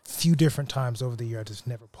a few different times over the year. I just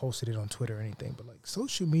never posted it on Twitter or anything, but like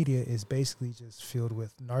social media is basically just filled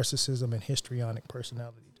with narcissism and histrionic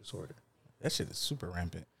personality disorder. that shit is super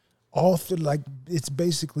rampant. All through, it's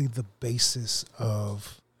basically the basis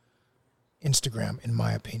of Instagram, in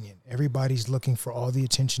my opinion. Everybody's looking for all the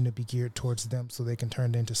attention to be geared towards them so they can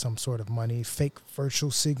turn it into some sort of money, fake virtual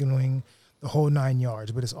signaling, the whole 9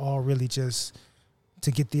 yards. But it's all really just to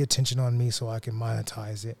get the attention on me so I can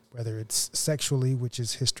monetize it, whether it's sexually, which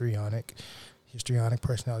is histrionic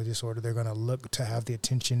personality disorder. They're going to look to have the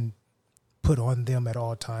attention put on them at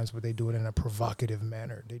all times, but they do it in a provocative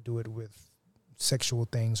manner. They do it with sexual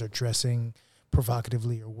things or dressing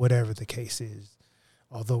provocatively or whatever the case is.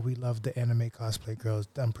 Although we love the anime cosplay girls,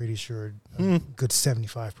 I'm pretty sure a good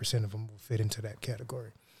 75% of them will fit into that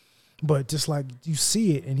category. But just like you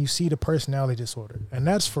see it and you see the personality disorder, and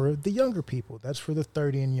that's for the younger people. That's for the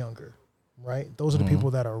 30 and younger, right? Those are the people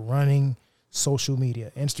that are running social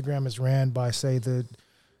media. Instagram is ran by, say, the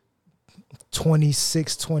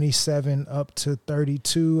 26, 27 up to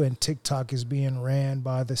 32, and TikTok is being ran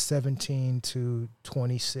by the 17 to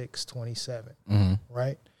 26, 27,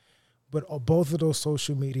 right? But both of those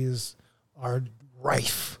social medias are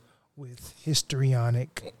rife with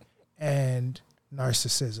histrionic and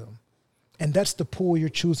narcissism. And that's the pool you're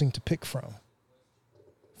choosing to pick from,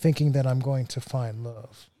 thinking that I'm going to find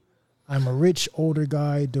love. I'm a rich, older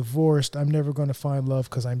guy, divorced. I'm never going to find love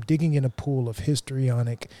because I'm digging in a pool of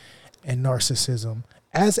histrionic and narcissism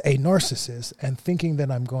as a narcissist and thinking that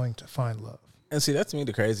I'm going to find love. And see, that to me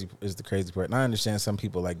the crazy part. And I understand some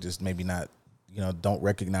people just maybe not, don't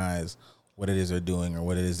recognize what it is they're doing or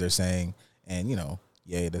what it is they're saying. And,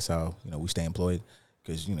 that's how, we stay employed,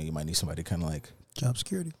 because, you might need somebody kind of like Job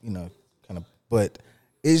security, but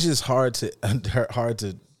it's just hard to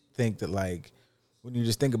think that, when you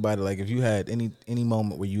just think about it, if you had any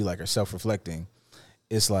moment where you are self-reflecting,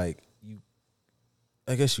 it's like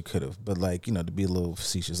I guess you could have, but to be a little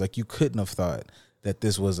facetious, you couldn't have thought that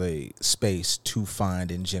this was a space to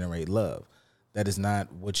find and generate love. That is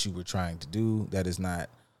not what you were trying to do. That is not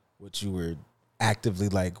what you were actively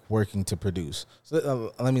working to produce.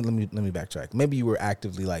 So let me backtrack. Maybe you were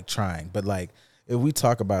actively trying, but if we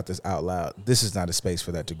talk about this out loud, this is not a space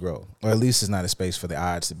for that to grow, or at least it's not a space for the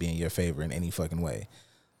odds to be in your favor in any fucking way.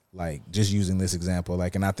 Just using this example,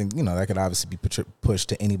 and I think, that could obviously be pushed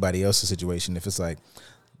to anybody else's situation. If it's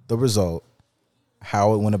the result,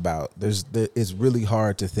 how it went about, it's really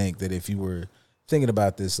hard to think that if you were thinking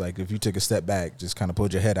about this, if you took a step back, just kind of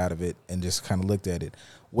pulled your head out of it and just kind of looked at it,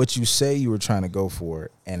 what you say you were trying to go for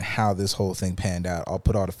and how this whole thing panned out, I'll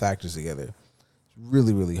put all the factors together. It's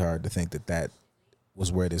really, really hard to think that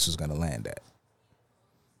was where this was going to land at.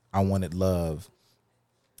 I wanted love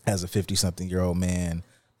as a 50-something-year-old man,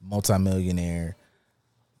 multimillionaire,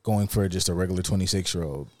 going for just a regular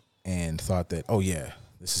 26-year-old, and thought that, oh yeah,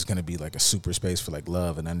 this is going to be a super space for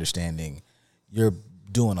love and understanding. You're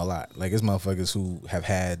doing a lot. It's motherfuckers who have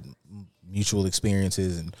had mutual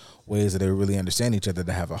experiences and ways that they really understand each other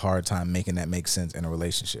to have a hard time making that make sense in a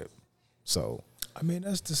relationship. So, I mean,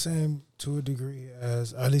 that's the same to a degree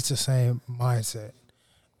as, or at least the same mindset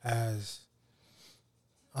as,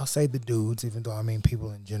 I'll say the dudes, even though I mean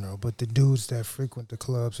people in general, but the dudes that frequent the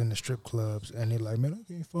clubs and the strip clubs, and they're like, man, I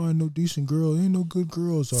can't find no decent girls. Ain't no good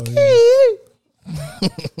girls out here.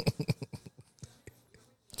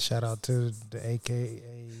 Shout out to the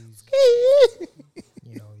AKAs.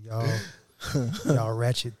 Y'all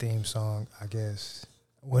ratchet theme song, I guess.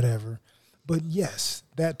 Whatever. But yes,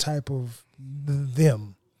 that type of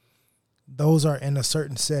them, those are in a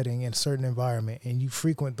certain setting, in a certain environment, and you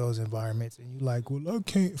frequent those environments, and you well, I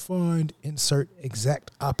can't find insert exact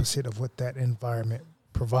opposite of what that environment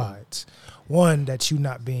provides. One, that you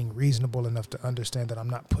not being reasonable enough to understand that I'm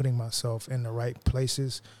not putting myself in the right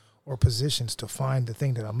places, or positions to find the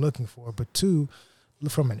thing that I'm looking for. But two,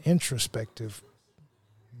 from an introspective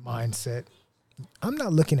mindset, I'm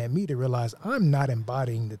not looking at me to realize I'm not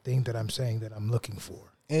embodying the thing that I'm saying that I'm looking for.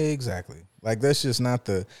 Exactly. Like that's just not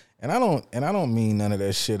the. And I don't mean none of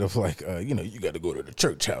that shit of like, you know, you got to go to the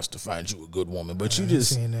church house to find you a good woman. But you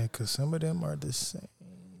just saying that because some of them are the same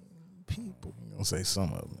people. I'm gonna say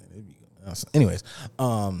some of them. Anyways,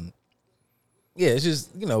 yeah, it's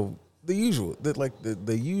just, you know, the usual.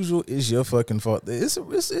 The usual is your fucking fault. It's a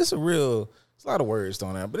real. It's a lot of words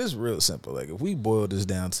thrown out, but it's real simple. Like if we boil this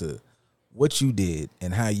down to what you did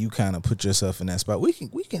and how you kind of put yourself in that spot, we can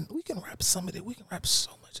wrap some of it. We can wrap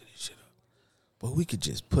so much of this shit up, but we could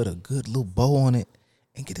just put a good little bow on it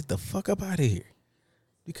and get it the fuck up out of here.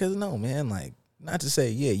 Because no, man, like not to say,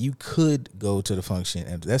 yeah, you could go to the function,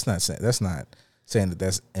 and that's not saying that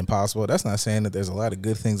that's impossible. That's not saying that there's a lot of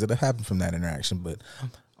good things that have happened from that interaction. But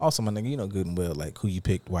also, my nigga, you know good and well, like who you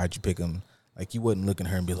picked, why'd you pick them. Like you wasn't looking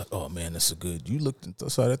at her and be like, oh man, that's so good. You looked and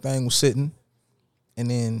saw that thing was sitting, and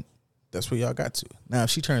then that's where y'all got to. Now, if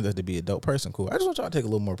she turns out to be a dope person, cool. I just want y'all to take a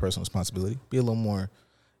little more personal responsibility. Be a little more,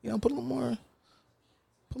 you know, put a little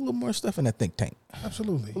more stuff in that think tank.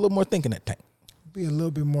 Absolutely. A little more think in that tank. Be a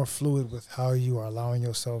little bit more fluid with how you are allowing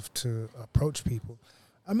yourself to approach people.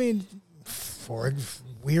 I mean, for a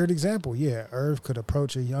weird example, yeah, Irv could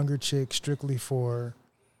approach a younger chick strictly for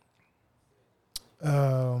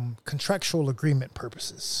contractual agreement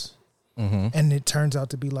purposes. Mm-hmm. And it turns out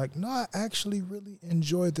to be like, no, I actually really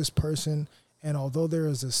enjoy this person. And although there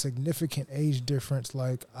is a significant age difference,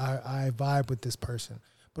 like I vibe with this person.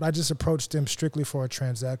 But I just approached them strictly for a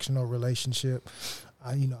transactional relationship.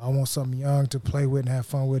 I want something young to play with and have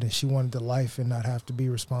fun with. And she wanted the life and not have to be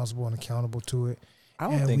responsible and accountable to it.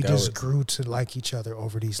 We just grew to like each other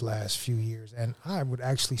over these last few years. And I would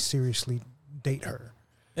actually seriously date her.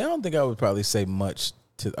 Yeah, I don't think I would probably say much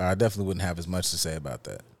I definitely wouldn't have as much to say about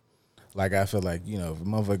that. Like, I feel like, you know, if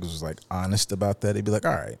motherfuckers was, like, honest about that, they'd be like,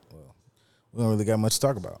 all right, well, we don't really got much to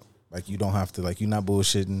talk about. Like, you don't have to, like, you're not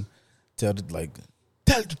bullshitting. Tell the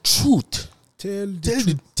truth. Tell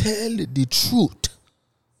the truth.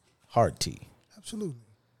 Hard T. Absolutely.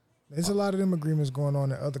 There's a lot of them agreements going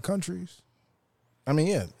on in other countries. I mean,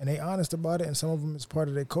 yeah. And they honest about it, and some of them is part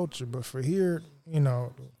of their culture. But for here, you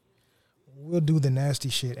know, we'll do the nasty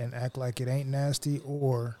shit and act like it ain't nasty,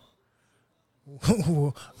 or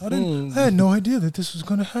I had no idea that this was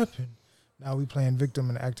going to happen. Now we playing victim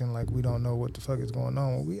and acting like we don't know what the fuck is going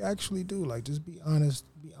on. Well, we actually do. Like, just be honest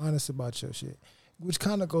about your shit. Which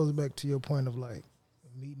kind of goes back to your point of, like,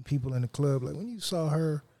 meeting people in the club. Like, when you saw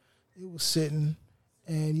her, it was sitting,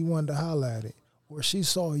 and you wanted to holler at it. Or she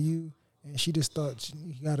saw you, and she just thought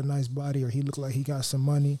he got a nice body, or he looked like he got some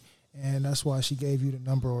money, and that's why she gave you the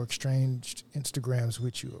number or exchanged Instagrams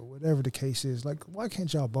with you, or whatever the case is. Like, why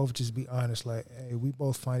can't y'all both just be honest? Like, hey, we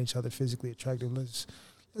both find each other physically attractive. Let's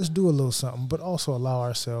do a little something, but also allow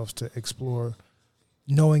ourselves to explore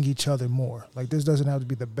knowing each other more. Like, this doesn't have to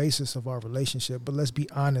be the basis of our relationship, but let's be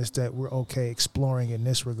honest that we're okay exploring in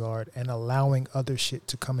this regard and allowing other shit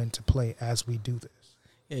to come into play as we do this.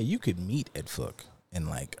 Yeah, you could meet at fuck and,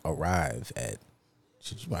 like, arrive at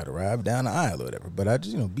shit. You might arrive down the aisle or whatever, but I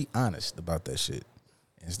just, you know, be honest about that shit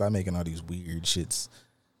and stop making all these weird shits,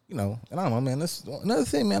 you know. And I don't know, man, that's another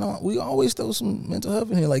thing, man. We always throw some mental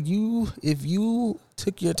health in here. Like, if you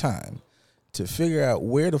took your time to figure out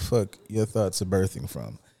where the fuck your thoughts are birthing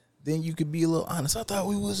from, then you could be a little honest. I thought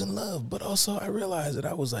we was in love, but also I realized that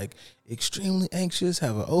I was, like, extremely anxious,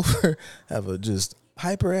 have a just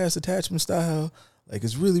hyper ass attachment style. Like,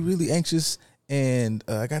 it's really, really anxious. And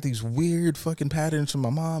I got these weird fucking patterns from my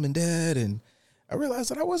mom and dad. And I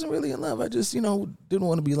realized that I wasn't really in love. I just, you know, didn't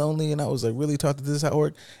want to be lonely. And I was like, really taught that this is how it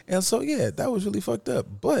worked. And so, yeah, that was really fucked up.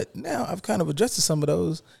 But now I've kind of adjusted some of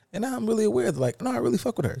those. And now I'm really aware that, like, no, I really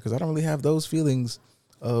fuck with her. Because I don't really have those feelings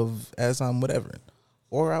of as I'm whatever.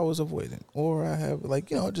 Or I was avoiding. Or I have,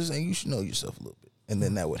 like, you know, just saying you should know yourself a little bit. And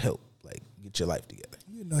then that would help, like, get your life together.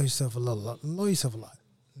 You know yourself a lot. Know yourself a lot.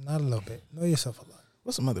 Not a little bit. Know yourself a lot.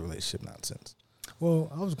 What's some other relationship nonsense?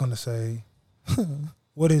 Well, I was going to say,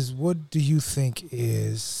 what do you think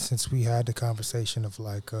is, since we had the conversation of,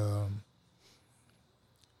 like, le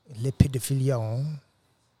pédophilie,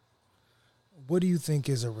 what do you think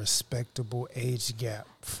is a respectable age gap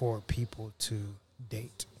for people to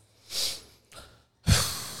date?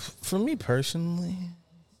 For me personally,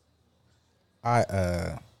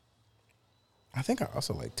 I think I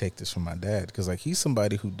also, like, take this from my dad, because, like, he's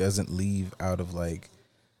somebody who doesn't leave out of, like,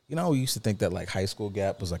 you know, we used to think that, like, high school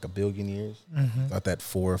gap was like a billion years. Mm-hmm. Thought that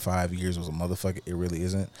 4 or 5 years was a motherfucker. It really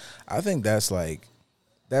isn't. I think that's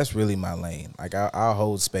really my lane. Like, I'll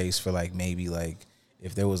hold space for, like, maybe, like,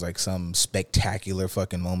 if there was like some spectacular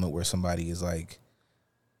fucking moment where somebody is like,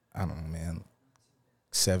 I don't know, man,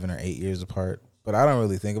 7 or 8 years apart. But I don't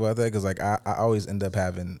really think about that because like I always end up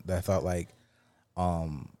having that thought like,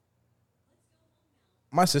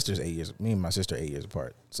 my sister's 8 years. Me and my sister are 8 years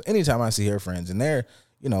apart. So anytime I see her friends and they're,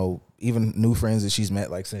 you know, even new friends that she's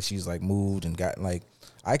met like since she's like moved and gotten like,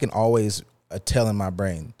 I can always tell in my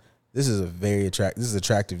brain, this is an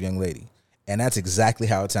attractive young lady, and that's exactly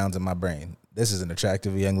how it sounds in my brain. This is an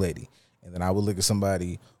attractive young lady, and then I would look at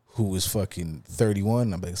somebody who is fucking 31,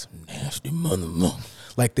 and I'm like, some nasty mother.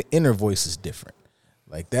 Like the inner voice is different.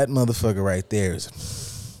 Like that motherfucker right there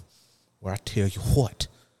is where I tell you what.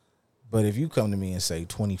 But if you come to me and say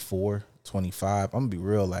 24, 25, I'm gonna be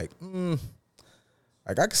real like,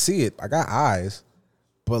 like I can see it. I got eyes,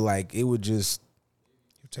 but like it would just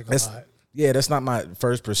take a lot. Yeah, that's not my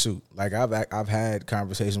first pursuit. Like I've had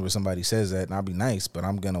conversations where somebody says that, and I'll be nice, but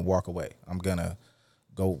I'm gonna walk away. I'm gonna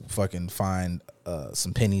go fucking find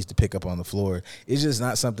some pennies to pick up on the floor. It's just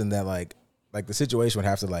not something that like the situation would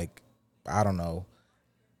have to like, I don't know,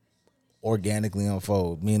 organically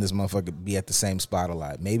unfold. Me and this motherfucker be at the same spot a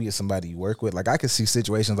lot. Maybe it's somebody you work with. Like I could see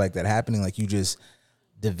situations like that happening. Like you just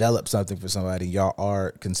develop something for somebody. Y'all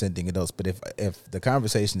are consenting adults. But if the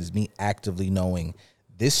conversation is me actively knowing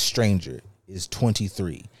this stranger is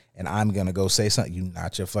 23 and I'm gonna go say something, you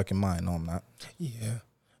not your fucking mind. No, I'm not. Yeah,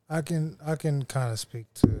 I can kind of speak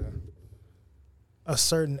to a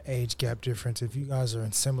certain age gap difference. If you guys are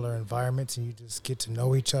in similar environments and you just get to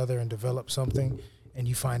know each other and develop something, and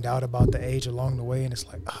you find out about the age along the way, and it's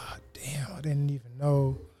like, damn, I didn't even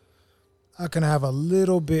know. I can have a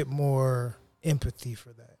little bit more empathy for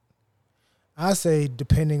that. I say,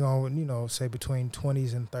 depending on, you know, say between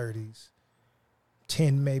 20s and 30s,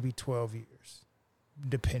 10, maybe 12 years,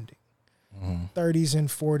 depending. 30s and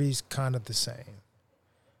 40s, kind of the same.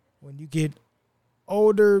 When you get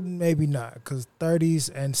older, maybe not, because 30s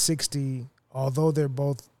and 60, although they're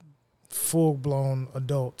both full-blown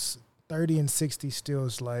adults, 30 and 60 still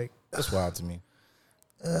is like, that's wild to me.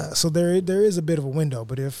 So there is a bit of a window.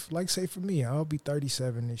 But if, like, say for me, I'll be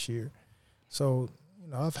 37 this year. So, you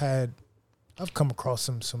know, I've come across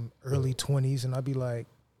some early 20s, and I'd be like,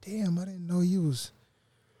 damn, I didn't know you was.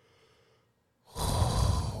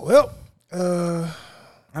 Well,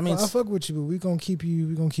 I mean, I fuck with you, but we're gonna keep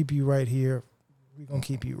you right here. We're gonna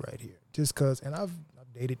keep you right here. Just cause, and I've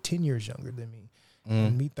dated 10 years younger than me.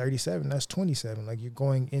 And me 37, that's 27. Like, you're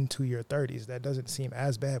going into your 30s. That doesn't seem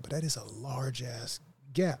as bad, but that is a large ass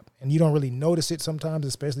gap. And you don't really notice it sometimes,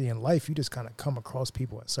 especially in life. You just kind of come across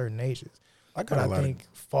people at certain ages. I think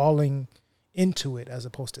falling into it as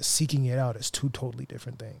opposed to seeking it out is two totally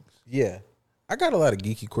different things. Yeah. I got a lot of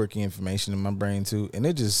geeky, quirky information in my brain too, and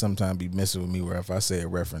it just sometimes be messing with me where if I say a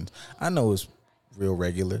reference, I know it's real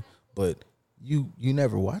regular, but you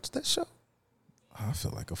never watched that show? I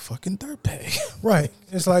feel like a fucking dirtbag. Right.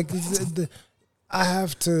 It's like I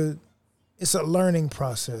have to. It's a learning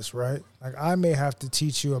process, right? Like, I may have to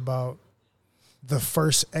teach you about the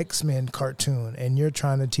first X-Men cartoon, and you're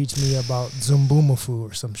trying to teach me about Zumbumafu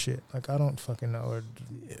or some shit. Like, I don't fucking know. Or,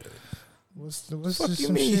 yeah. What's fuck you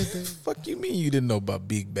mean? Fuck you mean you didn't know about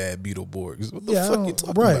Big Bad Beetleborgs? What the fuck you talking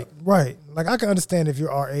about? Right. Like, I can understand if you're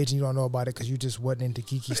our age and you don't know about it because you just wasn't into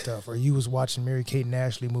geeky stuff, or you was watching Mary-Kate and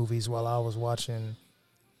Ashley movies while I was watching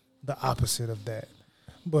the opposite of that.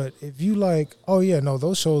 But if you like, oh yeah, no,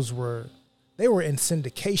 those shows were in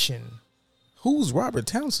syndication. Who's Robert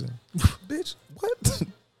Townsend? Bitch, what?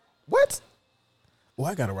 What? Well,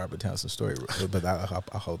 I got a Robert Townsend story, but I'll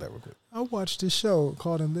hold that real quick. I watched this show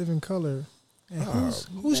called In Living Color. And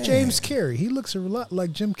who's James Carrey? He looks a lot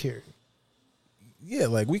like Jim Carrey. Yeah,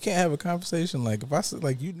 like, we can't have a conversation. Like, if I said,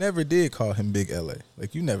 like, you never did call him Big LA.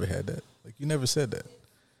 Like, you never had that. Like, you never said that.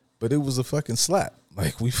 But it was a fucking slap.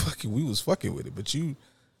 Like, we was fucking with it. But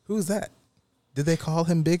who's that? Did they call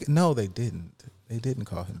him Big? No, they didn't. They didn't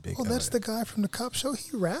call him Big LA. That's the guy from the cop show.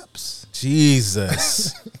 He raps.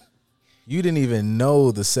 Jesus. You didn't even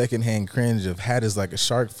know the secondhand cringe of hat is like a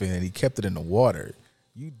shark fin and he kept it in the water.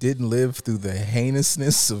 You didn't live through the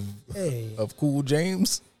heinousness of Cool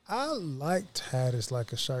James. I liked Hat is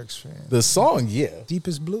like a shark's fin. The song, yeah.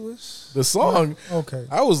 Deepest Bluest? The song. Yeah. Okay.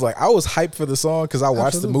 I was hyped for the song because I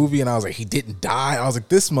watched the movie and I was like, he didn't die. I was like,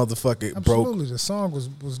 this motherfucker broke. Absolutely. The song was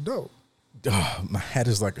dope. Oh, my hat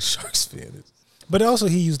is like a shark's fin. But also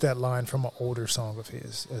he used that line from an older song of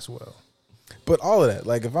his as well. But all of that,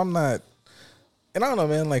 like, if I'm not, and I don't know,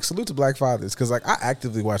 man, like, salute to black fathers, because, like, I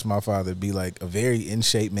actively watched my father be, like, a very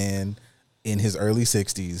in-shape man in his early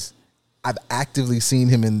 60s. I've actively seen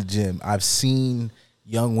him in the gym. I've seen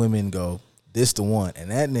young women go, this the one,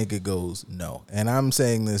 and that nigga goes, no. And I'm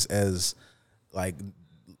saying this as like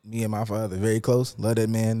me and my father very close. Love that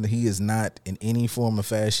man. He is not in any form or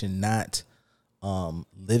fashion not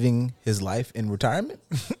living his life in retirement.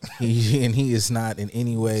 he is not in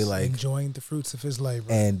any way like enjoying the fruits of his labor.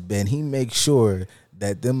 And he makes sure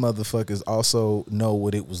that them motherfuckers also know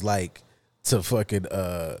what it was like to fucking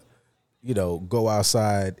go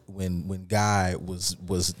outside when Guy was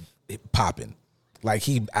popping. Like,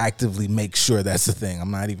 he actively makes sure that's the thing.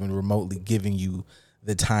 I'm not even remotely giving you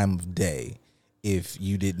the time of day if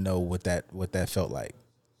you didn't know what that felt like.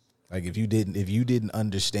 Like, if you didn't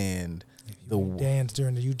understand the dance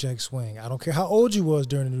during the New Jack Swing. I don't care how old you was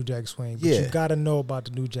during the New Jack Swing, but you got to know about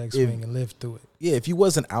the New Jack Swing and live through it. Yeah, if you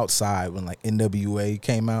wasn't outside when like NWA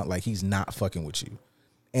came out, like, he's not fucking with you.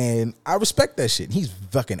 And I respect that shit. He's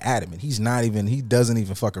fucking adamant. He doesn't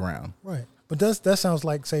even fuck around. Right. But that sounds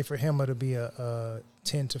like, say, for him, it'll be a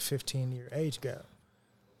 10 to 15 year age gap.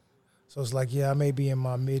 So it's like, I may be in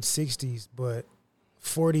my mid 60s, but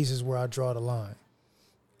 40s is where I draw the line.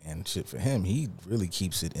 And shit, for him, he really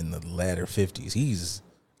keeps it in the latter 50s.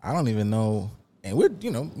 I don't even know. And we're,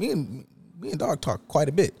 me and Dog talk quite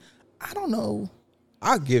a bit. I don't know.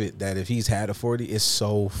 I'll give it that if he's had a 40, it's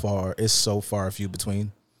so far few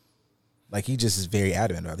between. Like, he just is very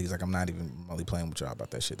adamant about it. He's like, I'm not even really playing with y'all about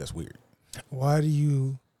that shit. That's weird. Why do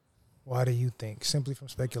you think, simply from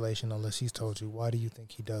speculation, unless he's told you, why do you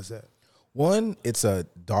think he does that? One, it's a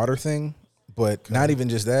daughter thing, but not even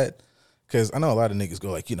just that. Because I know a lot of niggas go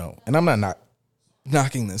like, and I'm not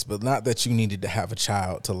knocking this, but not that you needed to have a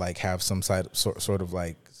child to like have some sort of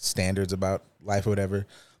like standards about life or whatever.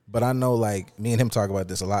 But I know, like, me and him talk about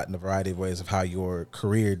this a lot in a variety of ways of how your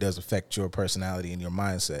career does affect your personality and your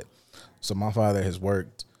mindset. So my father has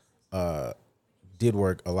did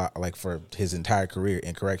work a lot, like, for his entire career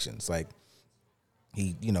in corrections. Like,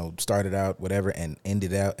 he, started out whatever and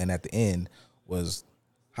ended out, and at the end was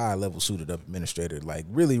high level suited up administrator, like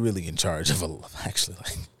really, really in charge of actually,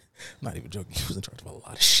 like, I'm not even joking, he was in charge of a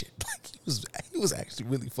lot of shit. Like, he was actually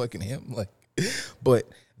really fucking him. Like, but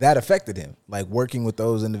that affected him, like, working with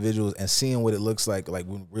those individuals and seeing what it looks like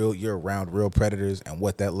when you're around real predators and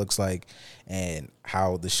what that looks like and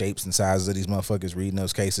how the shapes and sizes of these motherfuckers read in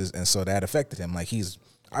those cases. And so that affected him. Like, he's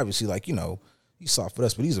obviously, like, he's soft with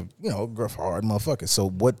us, but he's a, gruff, hard motherfucker. So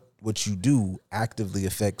what you do actively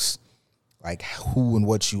affects, like, who and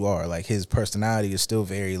what you are. Like, his personality is still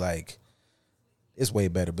very, like, it's way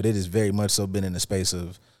better, but it is very much so been in the space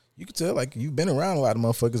of, you can tell, like, you've been around a lot of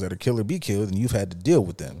motherfuckers that are kill or be killed, and you've had to deal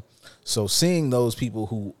with them. So seeing those people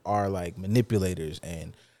who are, like, manipulators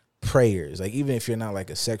and preyers, like, even if you're not, like,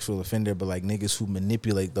 a sexual offender, but, like, niggas who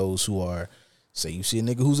manipulate those who are, say you see a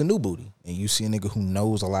nigga who's a new booty, and you see a nigga who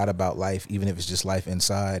knows a lot about life, even if it's just life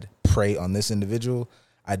inside, prey on this individual,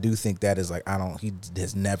 I do think that is, like, he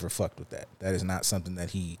has never fucked with that. That is not something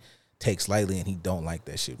that he takes lightly, and he don't like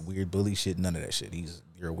that shit. Weird bully shit, none of that shit.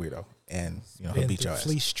 You're a weirdo. And, he'll beat your ass.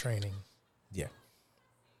 Fleece training. Yeah.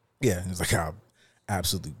 Yeah. It's like, I'll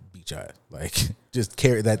absolutely beat your ass. Like, just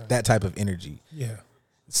carry that type of energy. Yeah.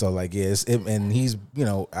 So, like, and he's,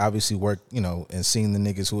 obviously worked, and seeing the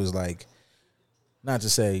niggas who is like, not to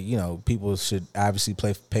say, people should obviously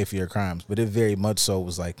pay for your crimes, but it very much so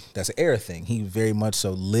was like, that's an era thing. He very much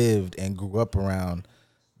so lived and grew up around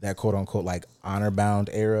that quote unquote, like, honor bound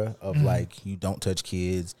era of like, you don't touch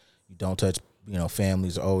kids, you don't touch,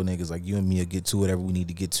 families or old niggas. Like, you and me will get to whatever we need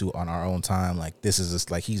to get to on our own time. Like, this is just,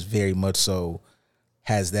 like, he's very much so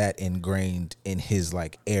has that ingrained in his,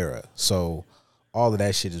 like, era. So all of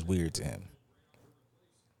that shit is weird to him.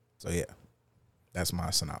 So yeah, that's my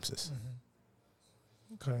synopsis.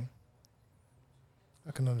 Okay.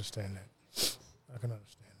 I can understand that.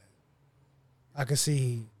 I can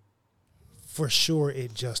see for sure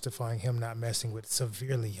it justifying him not messing with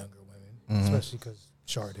severely younger women, especially because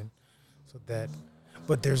Chardon. So that,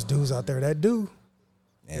 but there's dudes out there that do.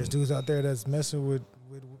 There's dudes out there that's messing with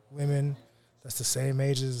women that's the same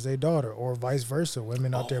age as their daughter, or vice versa.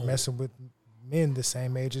 Women out there messing with men the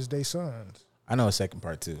same age as their sons. I know a second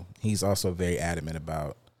part too. He's also very adamant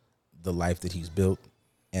about the life that he's built.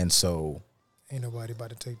 And so ain't nobody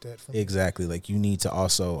about to take that from you. Exactly. Like, you need to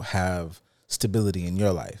also have stability in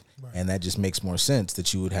your life. Right. And that just makes more sense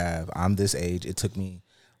that you would have, I'm this age, it took me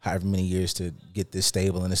however many years to get this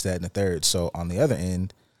stable and this, that, and the third. So on the other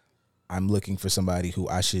end, I'm looking for somebody who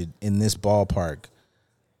I should, in this ballpark,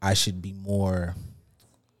 I should be more,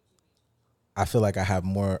 I feel like I have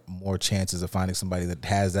more chances of finding somebody that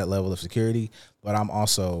has that level of security. But I'm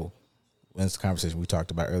also, in this conversation we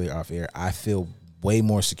talked about earlier off air, I feel way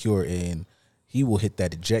more secure in he will hit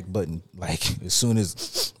that eject button, like, as soon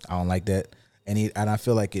as I don't like that. And I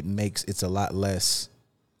feel like it's a lot less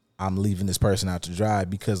I'm leaving this person out to dry,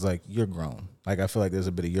 because, like, you're grown. Like, I feel like there's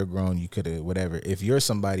a bit of you're grown, you could have whatever. If you're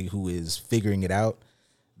somebody who is figuring it out,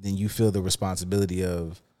 then you feel the responsibility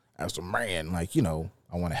of, as a man, like, you know,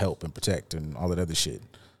 I want to help and protect and all that other shit.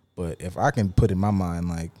 But if I can put in my mind,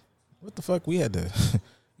 like, what the fuck, we had to,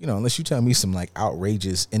 you know, unless you tell me some, like,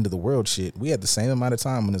 outrageous end of the world shit, we had the same amount of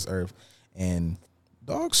time on this earth. And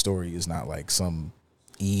dog's story is not, like, some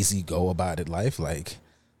easy go about it life. Like,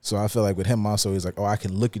 so I feel like with him also, he's like, oh, I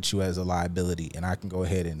can look at you as a liability and I can go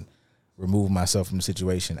ahead and remove myself from the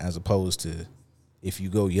situation, as opposed to if you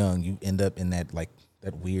go young, you end up in that, like,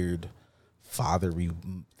 that weird fathery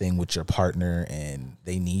thing with your partner and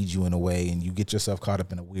they need you in a way and you get yourself caught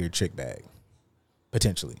up in a weird trick bag,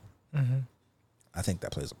 potentially. Mm-hmm. I think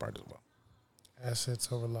that plays a part as well. Assets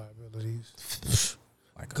over liabilities.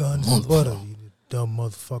 Like guns and butter, you dumb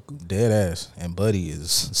motherfucker. Dead ass. And Buddy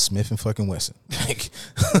is Smith and fucking Wesson. Like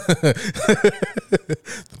the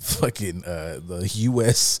fucking the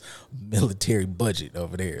U.S. military budget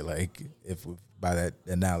over there. Like, if by that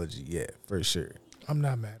analogy, yeah, for sure. I'm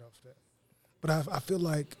not mad off that, but I feel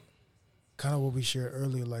like kind of what we shared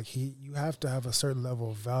earlier. Like you have to have a certain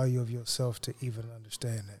level of value of yourself to even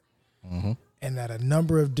understand that. Mm-hmm. And at a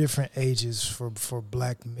number of different ages, for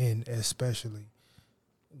black men especially,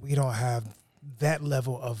 we don't have that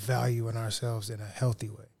level of value in ourselves in a healthy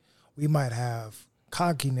way. We might have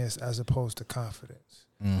cockiness as opposed to confidence.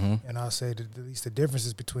 Mm-hmm. And I'll say that at least the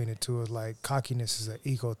differences between the two is, like, cockiness is an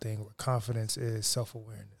ego thing where confidence is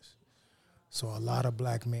self-awareness. So a lot of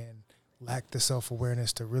black men lack the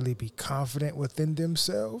self-awareness to really be confident within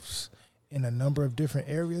themselves in a number of different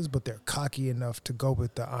areas, but they're cocky enough to go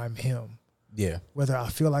with the I'm him. Yeah. Whether I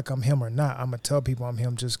feel like I'm him or not, I'm going to tell people I'm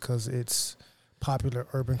him just because it's popular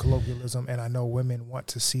urban colloquialism, and I know women want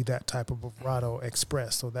to see that type of bravado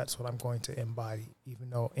expressed, so that's what I'm going to embody, even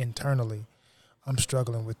though internally I'm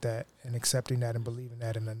struggling with that and accepting that and believing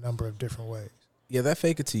that in a number of different ways. Yeah, that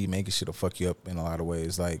fake it till you make it shit'll fuck you up in a lot of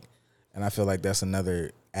ways. Like, and I feel like that's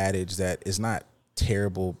another adage that is not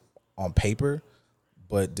terrible on paper,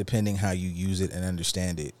 but depending how you use it and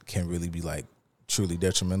understand it can really be, like, truly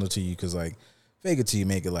detrimental to you. Because, like, fake it till you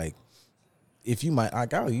make it, like, if you might,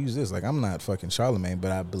 like, I'll use this, like, I'm not fucking Charlemagne,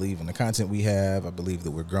 but I believe in the content we have. I believe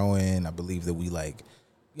that we're growing. I believe that we, like,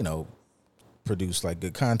 you know, produce, like,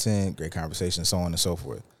 good content, great conversation, so on and so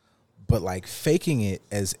forth. But, like, faking it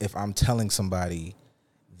as if I'm telling somebody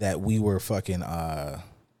that we were fucking, I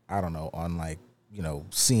don't know, on, like, you know,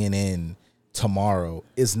 CNN tomorrow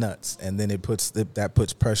is nuts. And then it puts that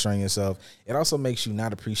puts pressure on yourself. It also makes you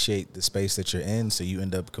not appreciate the space that you're in, so you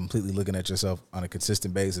end up completely looking at yourself on a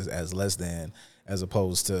consistent basis as less than, as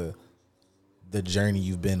opposed to the journey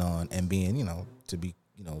you've been on and being, you know, to be,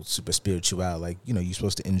 you know, super spiritual. Like, you know, you're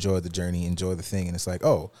supposed to enjoy the journey, enjoy the thing. And it's like,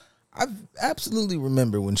 oh, I absolutely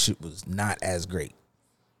remember when shit was not as great.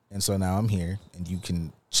 And so now I'm here and you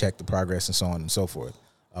can check the progress and so on and so forth.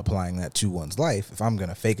 Applying that to one's life. If I'm going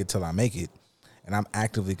to fake it till I make it, and I'm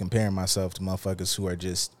actively comparing myself to motherfuckers who are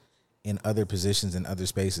just in other positions in other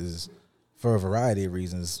spaces for a variety of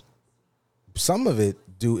reasons, some of it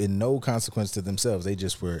due in no consequence to themselves. They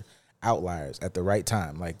just were outliers at the right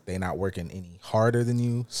time. Like, they not working any harder than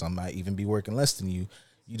you. Some might even be working less than you.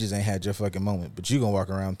 You just ain't had your fucking moment. But you going to walk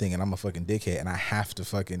around thinking I'm a fucking dickhead and I have to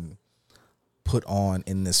fucking put on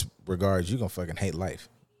in this regard. You going to fucking hate life.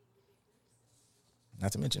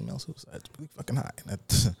 Not to mention male suicide. It's really fucking high.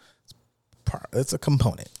 That's a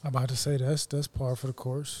component. I'm about to say that's par for the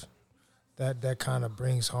course. That kind of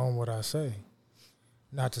brings home what I say.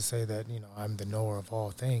 Not to say that, you know, I'm the knower of all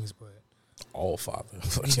things, but all father.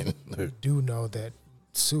 We do know that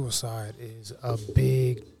suicide is a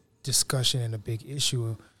big discussion and a big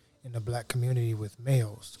issue in the black community with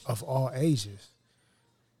males of all ages.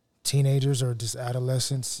 Teenagers or just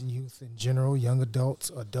adolescents, youth in general, young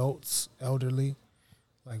adults, elderly,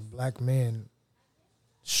 like black men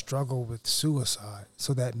struggle with suicide.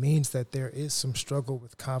 So that means that there is some struggle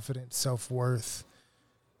with confidence, self-worth,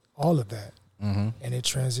 all of that. Mm-hmm. And it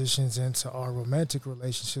transitions into our romantic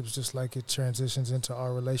relationships just like it transitions into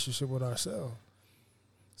our relationship with ourselves.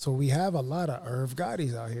 So we have a lot of Irv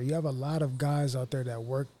Gottis out here. You have a lot of guys out there that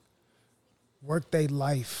work their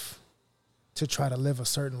life to try to live a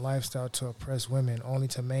certain lifestyle to oppress women, only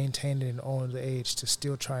to maintain it in older age to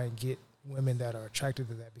still try and get women that are attracted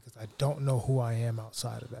to that, because I don't know who I am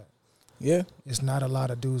outside of that. Yeah. It's not a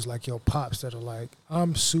lot of dudes like your pops that are like,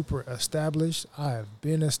 I'm super established, I have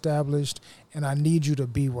been established, and I need you to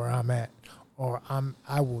be where I'm at, or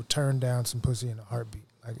I will turn down some pussy in a heartbeat.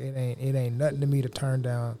 Like, it ain't nothing to me to turn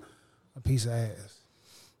down a piece of ass.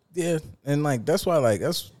 Yeah, and like that's why, like,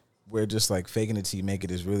 that's where just like faking it till you make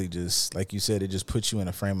it is really just, like you said, it just puts you in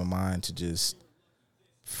a frame of mind to just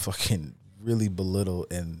fucking really belittle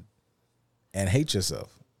and hate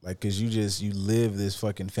yourself. Like, cause you live this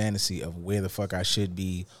fucking fantasy of where the fuck I should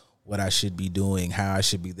be, what I should be doing, how I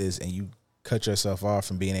should be this, and you cut yourself off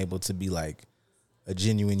from being able to be like a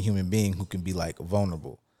genuine human being who can be like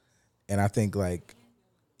vulnerable. And I think like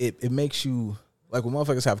it makes you like when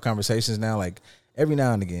motherfuckers have conversations now, like every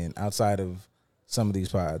now and again, outside of some of these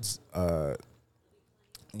pods,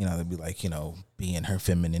 you know, they'd be like, you know, be in her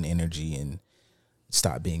feminine energy and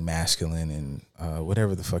stop being masculine and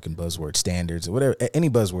whatever the fucking buzzword standards or whatever, any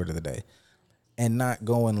buzzword of the day, and not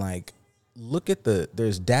going like, look at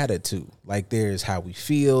there's data too. Like there's how we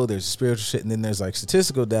feel, there's spiritual shit, and then there's like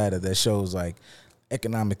statistical data that shows like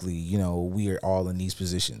economically, you know, we are all in these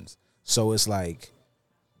positions. So it's like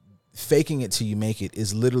faking it till you make it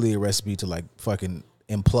is literally a recipe to like fucking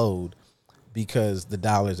implode because the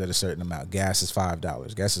dollar's at a certain amount. Gas is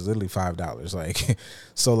 $5. Gas is literally $5. Like,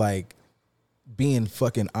 so like being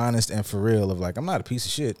fucking honest and for real of like, I'm not a piece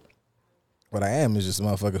of shit. What I am is just a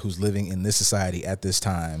motherfucker who's living in this society at this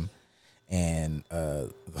time. And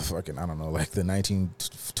the fucking, I don't know, like the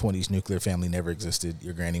 1920s nuclear family never existed.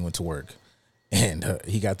 Your granny went to work and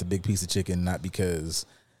he got the big piece of chicken, not because,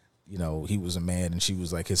 you know, he was a man and she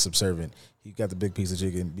was like his subservient. He got the big piece of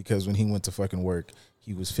chicken because when he went to fucking work,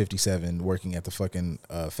 he was 57 working at the fucking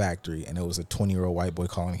factory, and it was a 20-year-old white boy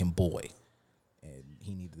calling him boy. And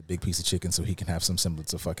he needed the big piece of chicken so he can have some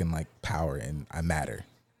semblance of fucking like power and I matter.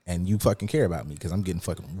 And you fucking care about me because I'm getting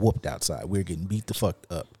fucking whooped outside. We're getting beat the fuck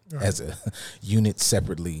up as a unit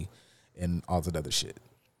separately and all that other shit.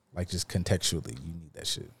 Like just contextually, you need that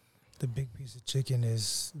shit. The big piece of chicken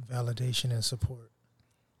is validation and support,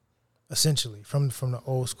 essentially, from the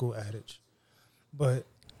old school adage. But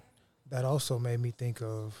that also made me think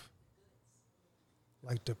of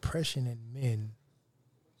like depression in men.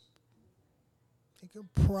 I think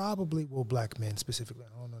it probably, well, black men specifically.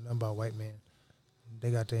 I don't know nothing about white men. They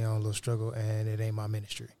got their own little struggle, and it ain't my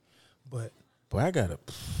ministry. But boy, I gotta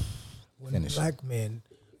finish. Black men,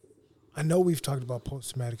 I know we've talked about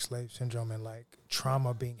post-traumatic slave syndrome and like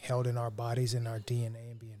trauma being held in our bodies and our DNA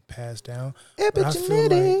and being passed down.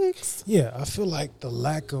 Epigenetics. I feel like the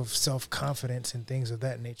lack of self-confidence and things of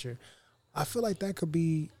that nature, I feel like that could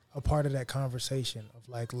be a part of that conversation of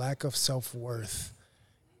like lack of self-worth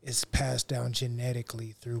is passed down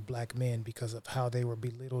genetically through black men because of how they were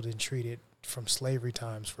belittled and treated from slavery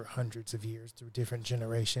times for hundreds of years through different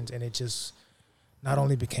generations. And it just not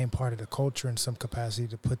only became part of the culture in some capacity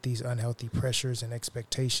to put these unhealthy pressures and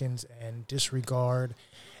expectations and disregard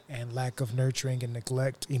and lack of nurturing and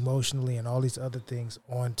neglect emotionally and all these other things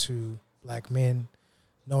onto black men,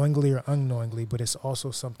 knowingly or unknowingly, but it's also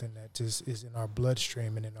something that just is in our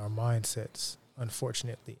bloodstream and in our mindsets,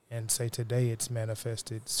 unfortunately. And say today it's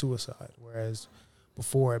manifested suicide, whereas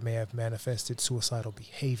before it may have manifested suicidal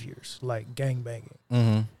behaviors like gangbanging.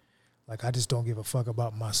 Mm-hmm. Like, I just don't give a fuck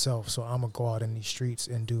about myself, so I'm going to go out in these streets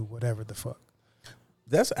and do whatever the fuck.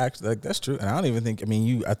 That's actually, like, that's true. And I don't even think, I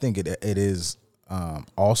mean, I think it is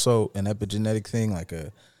also an epigenetic thing, like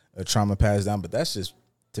a trauma passed down, but that's just,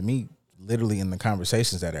 to me, literally in the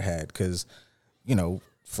conversations that are had, because, you know,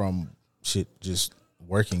 from shit just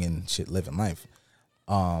working and shit living life.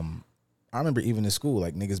 I remember even in school,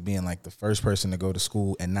 like niggas being like the first person to go to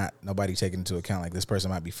school and nobody taking into account like this person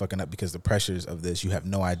might be fucking up because the pressures of this, you have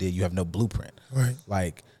no idea, you have no blueprint. Right.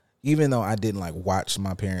 Like, even though I didn't like watch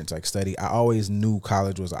my parents like study, I always knew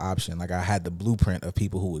college was an option. Like I had the blueprint of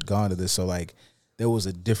people who had gone to this. So like there was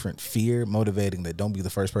a different fear motivating that don't be the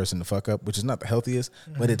first person to fuck up, which is not the healthiest,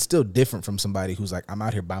 but it's still different from somebody who's like, I'm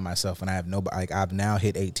out here by myself and I have nobody, like I've now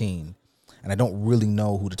hit 18 and I don't really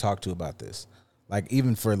know who to talk to about this. Like,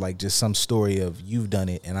 even for, like, just some story of you've done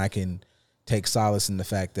it and I can take solace in the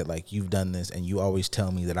fact that, like, you've done this and you always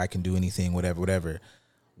tell me that I can do anything, whatever.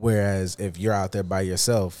 Whereas if you're out there by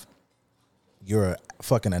yourself, you're a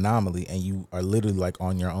fucking anomaly and you are literally, like,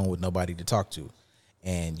 on your own with nobody to talk to.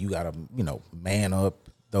 And you got to, you know, man up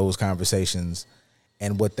those conversations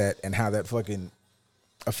and what that and how that fucking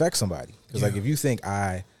affects somebody. Because, like, if you think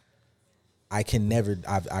I can never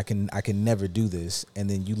do this, and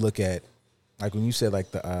then you look at, like when you said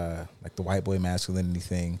like the white boy masculinity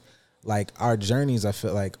thing, like our journeys I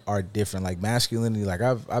feel like are different. Like masculinity, like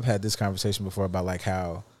I've had this conversation before about like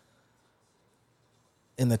how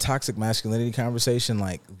in the toxic masculinity conversation,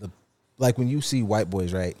 like when you see white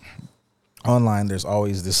boys, right, online, there's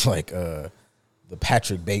always this like the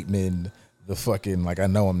Patrick Bateman, the fucking, like I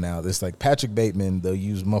know him now. This like Patrick Bateman, they'll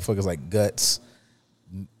use motherfuckers like Guts,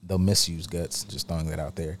 they'll misuse Guts, just throwing that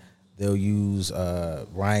out there. They'll use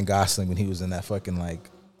Ryan Gosling when he was in that fucking like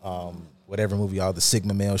whatever movie, all the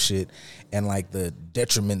Sigma male shit, and like the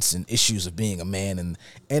detriments and issues of being a man, and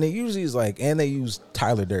it usually is like, and they use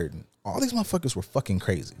Tyler Durden. All these motherfuckers were fucking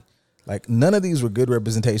crazy. Like none of these were good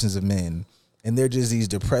representations of men, and they're just these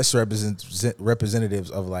depressed representatives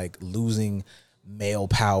of like losing male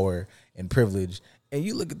power and privilege. And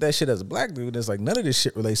you look at that shit as a black dude, and it's like none of this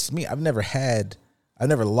shit relates to me. I've never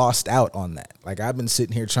lost out on that. Like I've been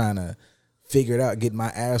sitting here trying to figure it out, get my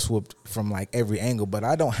ass whooped from like every angle, but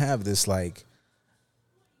I don't have this like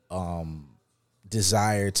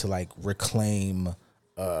desire to like reclaim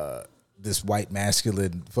this white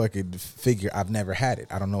masculine fucking figure. I've never had it.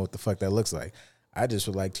 I don't know what the fuck that looks like. I just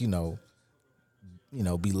would like to,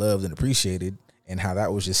 be loved and appreciated, and how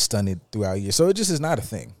that was just stunted throughout years. So it just is not a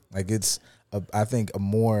thing. Like it's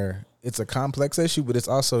a complex issue, but it's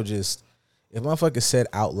also just, if motherfuckers said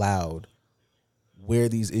out loud where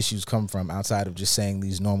these issues come from outside of just saying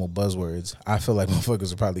these normal buzzwords, I feel like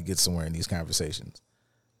motherfuckers will probably get somewhere in these conversations.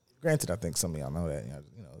 Granted, I think some of y'all know that,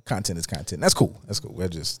 content is content. That's cool. We're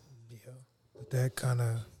just, but that kind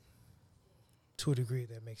of, to a degree,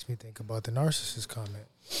 that makes me think about the narcissist comment.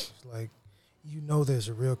 It's like, there's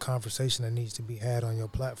a real conversation that needs to be had on your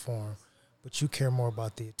platform, but you care more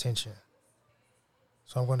about the attention.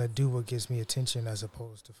 So I'm going to do what gives me attention as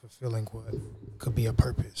opposed to fulfilling what could be a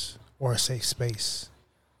purpose or a safe space.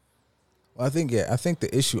 Well, I think the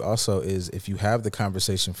issue also is, if you have the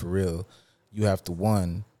conversation for real, you have to,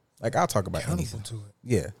 one, like I'll talk about anything. To it.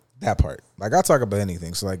 Yeah, that part. Like I'll talk about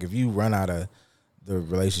anything. So like if you run out of the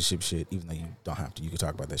relationship shit, even though you don't have to, you can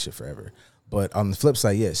talk about that shit forever. But on the flip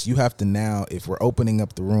side, yes, you have to now, if we're opening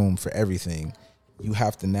up the room for everything, you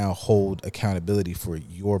have to now hold accountability for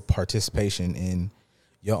your participation in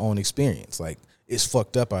your own experience. Like, it's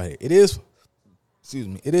fucked up out here. It is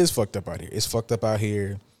fucked up out here. It's fucked up out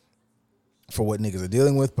here for what niggas are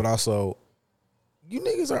dealing with, but also you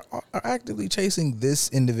niggas are actively chasing this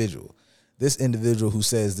individual who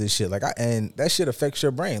says this shit. Like, and that shit affects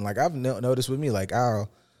your brain. Like, I've noticed with me, like, I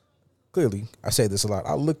say this a lot,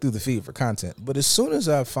 I'll look through the feed for content, but as soon as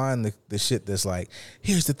I find the shit that's like,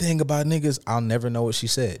 here's the thing about niggas, I'll never know what she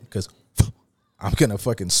said, because I'm gonna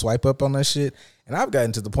fucking swipe up on that shit. And I've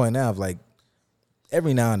gotten to the point now of like,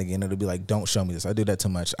 every now and again it'll be like, don't show me this. I do that too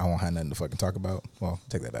much. I won't have nothing to fucking talk about. Well,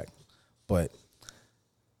 take that back. But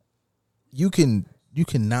you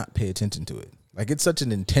cannot pay attention to it. Like, it's such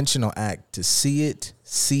an intentional act to see it,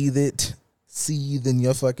 seethe in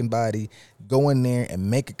your fucking body, go in there and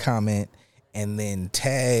make a comment, and then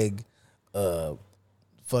tag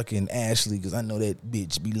fucking Ashley, because I know that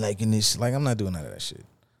bitch be liking this. Like, I'm not doing none of that shit.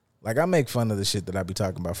 Like, I make fun of the shit that I be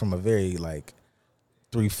talking about from a very, like,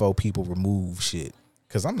 3-4 people removed shit,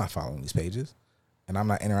 because I'm not following these pages, and I'm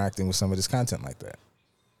not interacting with some of this content like that.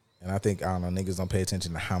 And I think, I don't know, niggas don't pay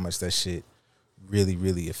attention to how much that shit really,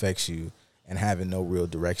 really affects you, and having no real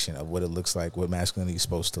direction of what it looks like, what masculinity is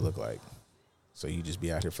supposed to look like. So you just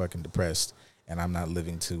be out here fucking depressed, and I'm not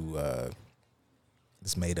living to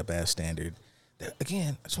this made-up ass standard that,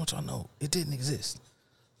 again, I just want y'all to know, it didn't exist.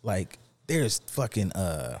 Like, there's fucking,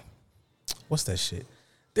 what's that shit?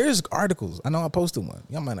 There's articles. I know I posted one.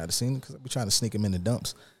 Y'all might not have seen it because I be trying to sneak them in the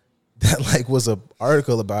dumps. That, like, was a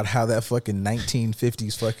article about how that fucking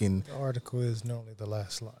 1950s fucking... The article is normally the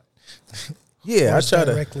last slide. Yeah, I try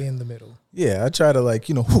directly in the middle. Yeah, I try to, like,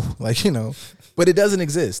 but it doesn't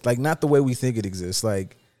exist. Like, not the way we think it exists.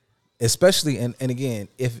 Like, especially, and again,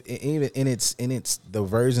 if even in its the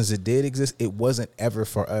versions it did exist, it wasn't ever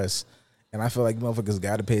for us. And I feel like motherfuckers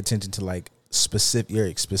got to pay attention to, like,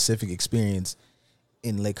 specific experience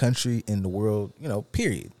in the country, in the world,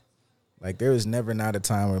 period. Like, there was never not a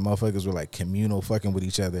time where motherfuckers were, like, communal fucking with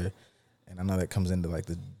each other. And I know that comes into, like,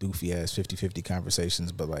 the doofy ass 50-50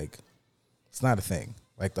 conversations, but, like, it's not a thing.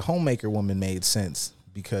 Like, the homemaker woman made sense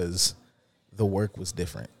because the work was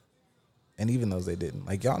different. And even those they didn't.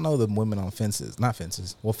 Like, y'all know the women on fences. Not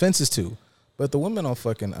fences. Well, fences too. But the women on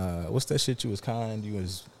fucking, what's that shit? You was kind. You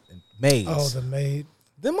was maids. Oh, the maid.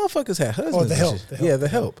 Them motherfuckers had husbands. Oh, the help. Yeah, the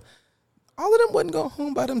help. All of them wasn't going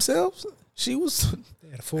home by themselves. She was... They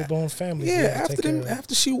had a full-blown family. Yeah,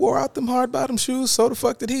 after she wore out them hard bottom shoes, so the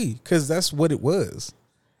fuck did he. Because that's what it was.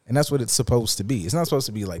 And that's what it's supposed to be. It's not supposed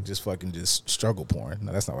to be like just fucking just struggle porn.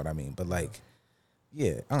 No, that's not what I mean. But like,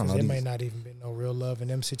 yeah, I don't know. There may not even be no real love in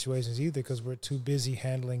them situations either, because we're too busy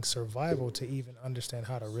handling survival to even understand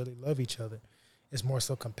how to really love each other. It's more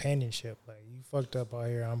so companionship. Like, you fucked up out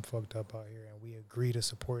here, I'm fucked up out here, and we agree to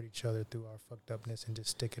support each other through our fucked upness and just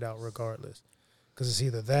stick it out regardless. Because it's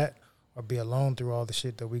either that or be alone through all the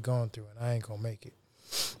shit that we going through, and I ain't gonna make it.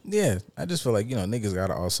 Yeah, I just feel like, niggas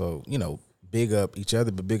gotta also, big up each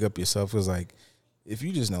other, but big up yourself. Is like, if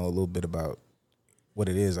you just know a little bit about what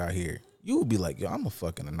it is out here, you would be like, yo, I'm a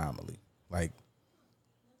fucking anomaly. Like,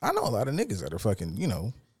 I know a lot of niggas that are fucking, you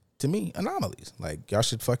know, to me, anomalies. Like, y'all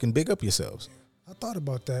should fucking big up yourselves. I thought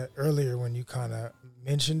about that earlier when you kind of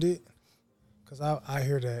mentioned it, because I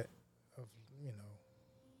hear that, you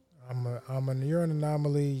know, you're an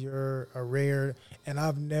anomaly, you're a rare, and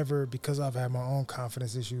I've never, because I've had my own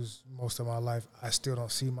confidence issues most of my life, I still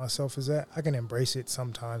don't see myself as that. I can embrace it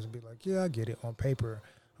sometimes and be like, yeah, I get it. On paper,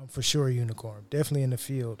 I'm for sure a unicorn. Definitely in the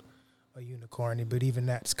field, a unicorn, but even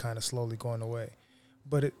that's kind of slowly going away.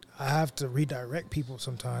 But I have to redirect people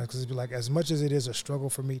sometimes, because it's like, as much as it is a struggle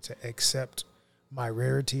for me to accept my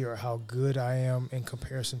rarity or how good I am in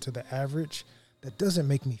comparison to the average, that doesn't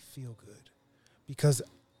make me feel good. Because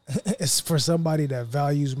it's for somebody that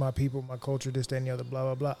values my people, my culture, this, that, and the other,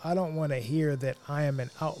 blah, blah, blah. I don't want to hear that I am an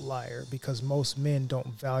outlier because most men don't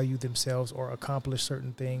value themselves or accomplish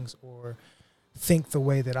certain things or think the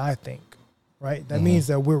way that I think, right? That means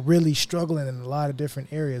that we're really struggling in a lot of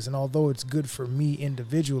different areas. And although it's good for me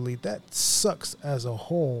individually, that sucks as a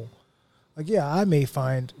whole. Like, yeah, I may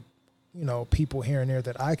find, you know, people here and there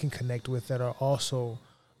that I can connect with that are also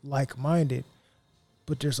like-minded,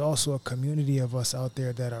 but there's also a community of us out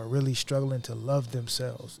there that are really struggling to love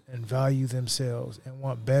themselves and value themselves and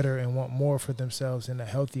want better and want more for themselves in a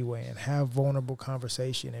healthy way and have vulnerable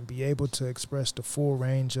conversation and be able to express the full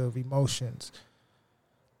range of emotions.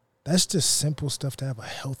 That's just simple stuff to have a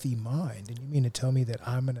healthy mind. And you mean to tell me that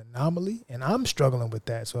I'm an anomaly? And I'm struggling with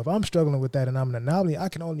that. So if I'm struggling with that and I'm an anomaly, I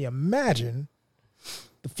can only imagine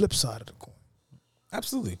the flip side of the coin.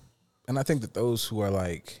 Absolutely. And I think that those who are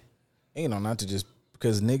like, you know, not to just,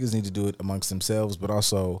 because niggas need to do it amongst themselves, but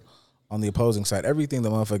also on the opposing side, everything the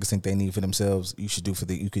motherfuckers think they need for themselves, you could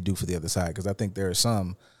do for the other side. Because I think there are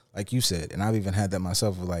some, like you said, and I've even had that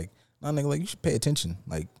myself, of like, no, nigga, like, you should pay attention.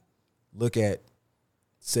 Like, look at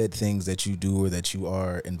said things that you do or that you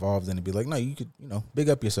are involved in and be like, no, you could, you know, big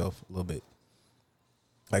up yourself a little bit.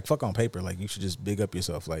 Like, fuck on paper. Like, you should just big up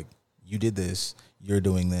yourself. Like, you did this, you're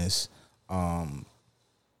doing this.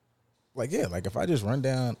 Like, yeah, like if I just run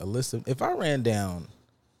down a list of, if I ran down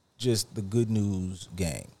just the Good News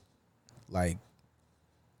gang, like,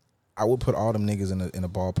 I would put all them niggas in a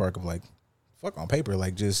ballpark of like, fuck on paper,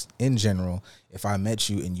 like, just in general, if I met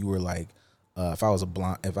you and you were like, if I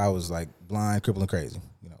was like blind, crippled, and crazy,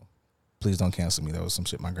 you know, please don't cancel me. That was some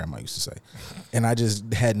shit my grandma used to say. And I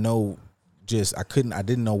just had I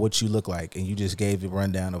didn't know what you look like, and you just gave the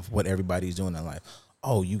rundown of what everybody's doing in life.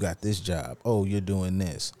 Oh, you got this job. Oh, you're doing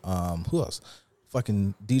this. Who else?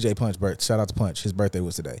 Fucking DJ Punch. Shout out to Punch. His birthday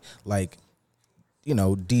was today. Like, you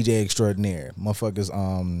know, DJ extraordinaire. Motherfuckers,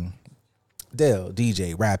 Dell,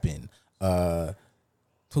 DJ, rapping.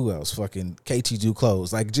 Who else? Fucking KT do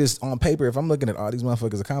clothes. Like, just on paper, if I'm looking at all these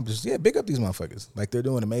motherfuckers' accomplishments, yeah, big up these motherfuckers. Like, they're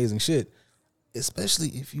doing amazing shit. Especially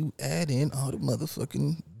if you add in all the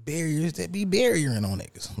motherfucking barriers that be barriering on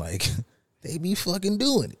niggas. Like, they be fucking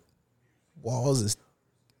doing it. Walls is,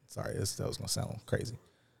 sorry, that was gonna sound crazy.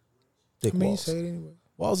 Thick walls. Say it anyway.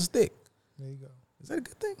 Walls is thick. There you go. Is that a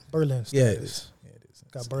good thing? Berlin Yeah, it status. is. Yeah, it is.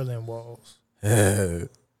 Got Berlin walls. Yeah.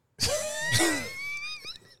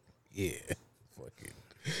 Fucking.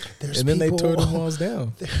 There's And then they people- tore the walls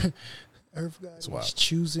down. Irv Gotti wild. is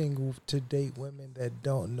choosing to date women that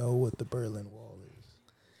don't know what the Berlin Wall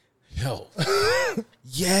is. Yo.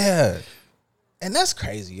 Yeah. And that's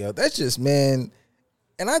crazy, yo. That's just, man.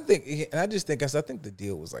 And I think the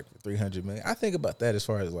deal was like $300 million. I think about that as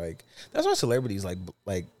far as like, that's why celebrities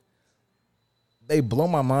like they blow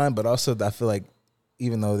my mind, but also I feel like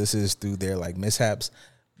even though this is through their like mishaps,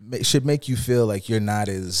 it should make you feel like you're not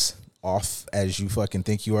as off as you fucking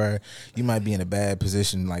think you are. You might be in a bad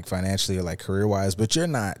position like financially or like career wise, but you're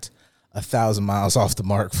not 1,000 miles off the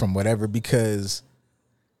mark from whatever, because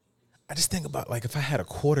I just think about, like, if I had a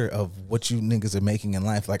quarter of what you niggas are making in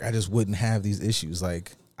life, like, I just wouldn't have these issues.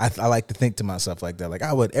 Like, I like to think to myself like that. Like,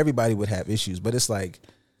 everybody would have issues, but it's like,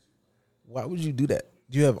 why would you do that?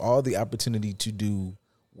 You have all the opportunity to do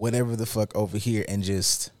whatever the fuck over here and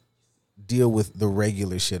just deal with the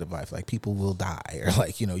regular shit of life. Like, people will die, or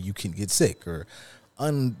like, you know, you can get sick, or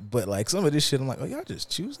but like some of this shit, I'm like, oh, y'all just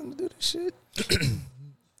choosing to do this shit.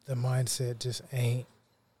 The mindset just ain't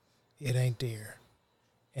there.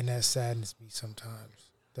 And that saddens me sometimes,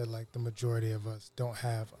 that like the majority of us don't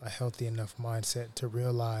have a healthy enough mindset to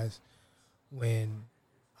realize when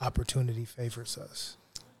opportunity favors us.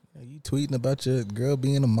 You tweeting about your girl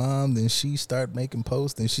being a mom, then she start making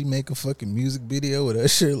posts, and she make a fucking music video with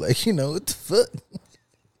Usher. Like, you know, what the fuck?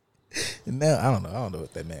 And now, I don't know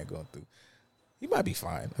what that man going through. He might be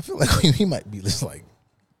fine. I feel like he might be just like,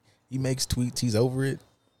 he makes tweets, he's over it.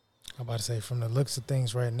 I'm about to say, from the looks of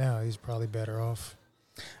things right now, he's probably better off.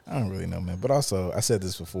 I don't really know, man. But also, I said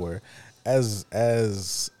this before, as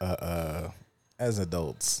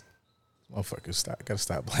adults, motherfuckers gotta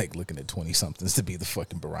stop like looking at 20 somethings to be the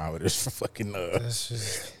fucking barometers for fucking. That's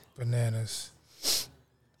just bananas.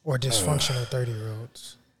 Or dysfunctional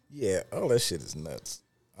 30-year-olds. Yeah, all that shit is nuts.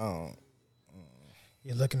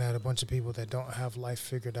 You're looking at a bunch of people that don't have life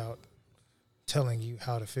figured out, telling you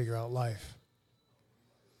how to figure out life,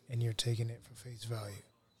 and you're taking it for face value.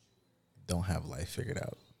 Don't have life figured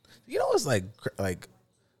out. You know what's like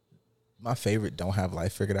my favorite don't have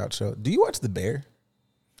life figured out show? Do you watch The Bear?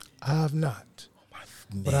 I have not. Oh,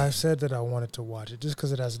 but I've said that I wanted to watch it just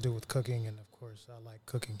because it has to do with cooking, and of course I like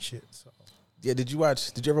cooking shit. So yeah, did you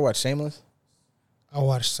ever watch Shameless? I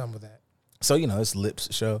watched some of that. So it's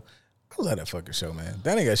Lips show. I love that fucking show, man.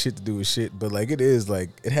 That ain't got shit to do with shit, but like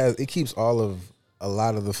it keeps a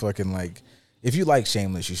lot of the fucking like. If you like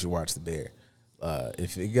Shameless, you should watch The Bear.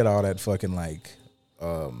 If you get all that fucking like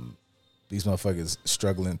these motherfuckers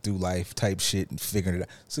struggling through life type shit and figuring it out,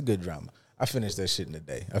 it's a good drama. I finished that shit in a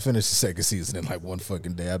day. I finished the second season in like one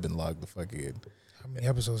fucking day. I've been logged the fuck in. How many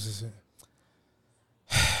episodes is it?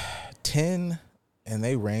 10, and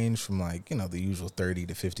they range from like the usual 30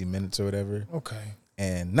 to 50 minutes or whatever. Okay.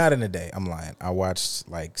 And not in a day. I'm lying. I watched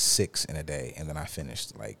like 6 in a day, and then I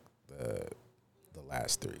finished like the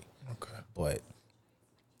last 3. Okay. But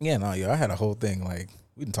yeah, no, I had a whole thing. Like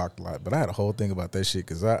we didn't talk a lot, but I had a whole thing about that shit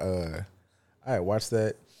because I had watched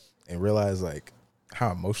that and realized like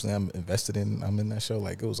how emotionally I'm in that show.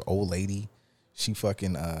 Like it was an old lady. She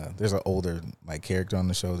fucking there's an older like character on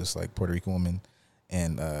the show, this like Puerto Rican woman,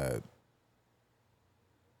 and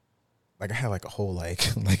like I had like a whole like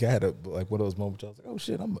I had a like one of those moments where I was like, oh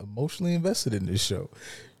shit, I'm emotionally invested in this show.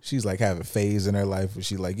 She's like having a phase in her life where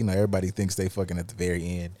she like, everybody thinks they fucking at the very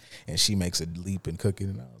end, and she makes a leap in cooking,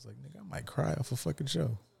 and I was like, nigga, I might cry off a fucking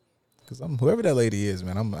show. Cause I'm whoever that lady is,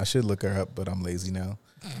 man. I should look her up, but I'm lazy now.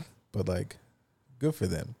 But like, good for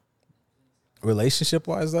them. Relationship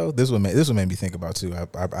wise though, this one made me think about too.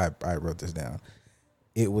 I wrote this down.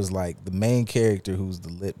 It was like the main character who's the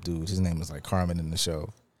lip dude. His name is like Carmen in the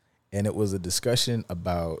show. And it was a discussion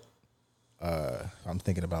about, I'm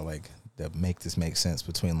thinking about like that make this make sense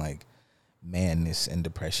between like manness and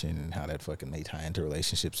depression and how that fucking may tie into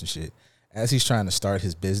relationships and shit. As he's trying to start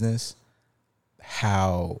his business,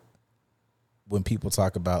 how when people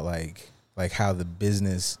talk about like how the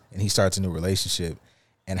business and he starts a new relationship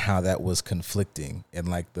and how that was conflicting and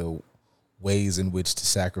like the ways in which to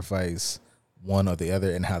sacrifice one or the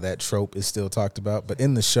other and how that trope is still talked about. But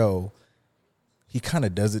in the show, he kind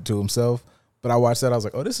of does it to himself. But I watched that. I was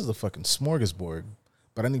like, oh, this is a fucking smorgasbord.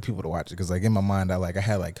 But I need people to watch it because, like, in my mind, I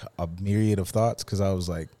had like a myriad of thoughts because I was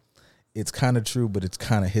like, it's kind of true, but it's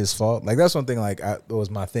kind of his fault. Like, that's one thing, like, that was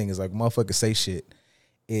my thing is, like, motherfuckers say shit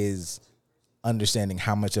is understanding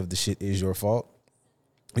how much of the shit is your fault.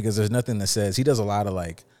 Because there's nothing that says, he does a lot of,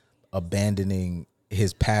 like, abandoning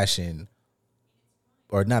his passion,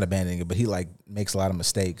 or not abandoning it, but he, like, makes a lot of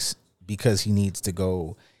mistakes because he needs to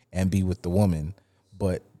go and be with the woman.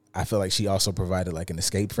 But I feel like she also provided, like, an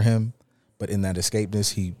escape for him. But in that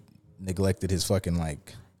escapeness, he neglected his fucking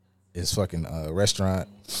restaurant.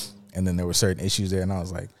 And then there were certain issues there. And I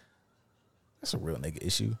was like, that's a real nigga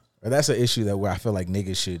issue. Or that's an issue that where I feel like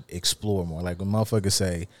niggas should explore more. Like when motherfuckers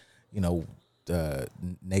say,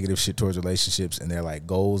 negative shit towards relationships and they're like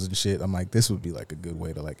goals and shit. I'm like, this would be like a good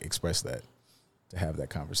way to like express that, to have that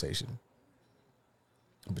conversation.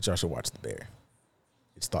 But y'all should watch The Bear.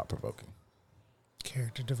 It's thought provoking.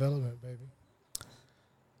 Character development, baby.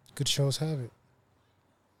 Good shows have it.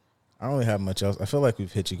 I don't really have much else. I feel like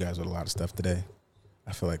we've hit you guys with a lot of stuff today.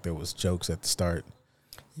 I feel like there was jokes at the start.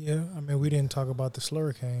 Yeah, I mean, we didn't talk about the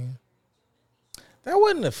slurricane. That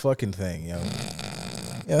wasn't a fucking thing, yo.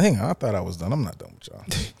 Yeah, hang on. I thought I was done. I'm not done with y'all.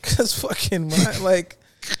 Because fucking,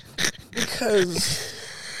 because...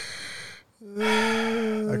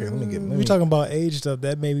 Okay, let me talking about age stuff.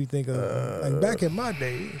 That made me think of, like, back in my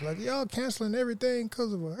day, like, y'all canceling everything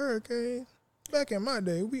because of a hurricane. Back in my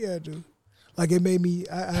day, we had to, like, it made me,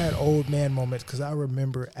 I had old man moments because I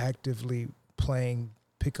remember actively playing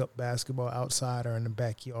pickup basketball outside or in the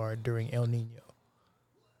backyard during El Nino.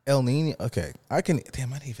 El Nino? Okay. I didn't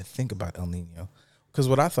even think about El Nino. Because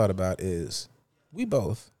what I thought about is we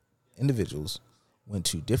both, individuals, went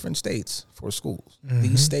to different states for schools. Mm-hmm.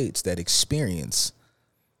 These states that experience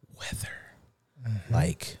weather,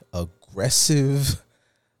 like aggressive,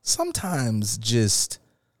 sometimes just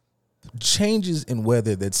changes in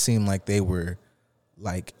weather that seemed like they were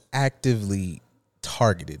like actively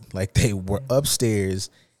targeted. Like they were upstairs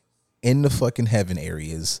in the fucking heaven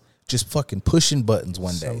areas just fucking pushing buttons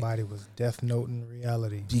one day. Somebody was death noting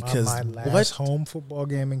reality. Because my last home football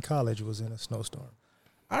game in college was in a snowstorm.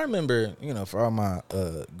 I remember, for all my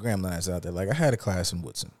gremlins out there, like I had a class in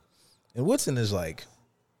Woodson. And Woodson is like,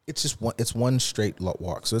 it's one straight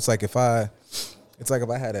walk. So it's like if I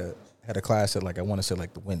had a class at, like, I want to say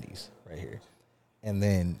like the Wendy's right here, and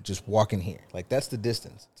then just walking here, like that's the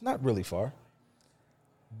distance. It's not really far.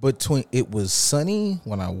 It was sunny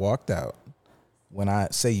when I walked out. When I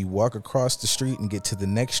say you walk across the street and get to the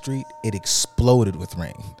next street, it exploded with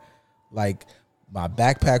rain. Like, my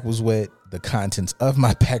backpack was wet. The contents of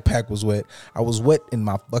my backpack was wet. I was wet in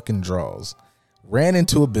my fucking drawers. Ran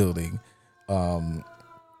into a building.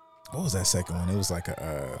 What was that second one? It was like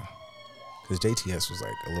because JTS was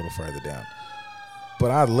like a little further down.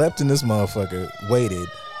 But I leapt in this motherfucker, waited.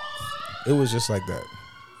 It was just like that.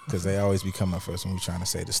 Because they always be coming for us when we trying to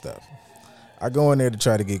say the stuff. I go in there to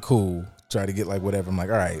try to get cool, try to get like whatever. I'm like,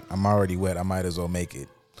 all right, I'm already wet. I might as well make it.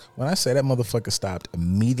 When I say that motherfucker stopped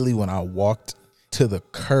immediately when I walked to the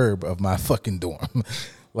curb of my fucking dorm.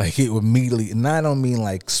 Like, it immediately, and I don't mean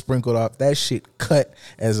like sprinkled off. That shit cut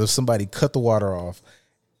as if somebody cut the water off.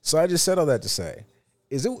 So I just said all that to say,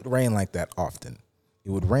 it would rain like that often. It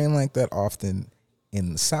would rain like that often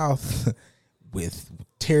in the South with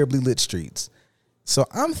terribly lit streets. So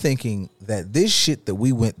I'm thinking that this shit that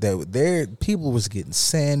we went there, people was getting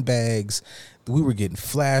sandbags. We were getting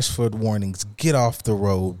flash flood warnings. Get off the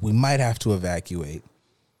road. We might have to evacuate.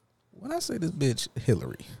 When I say this bitch,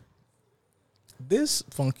 Hillary, this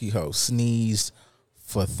funky hoe sneezed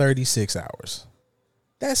for 36 hours.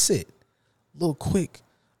 That's it. Little quick.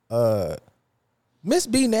 Miss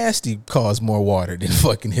B Nasty caused more water than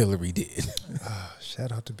fucking Hillary did.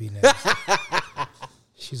 Shout out to B Nasty.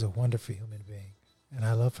 She's a wonderful human being, and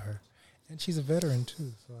I love her. And she's a veteran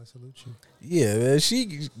too, so I salute you. Yeah, man,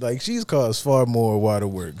 she's caused far more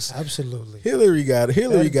waterworks. Absolutely. Hillary got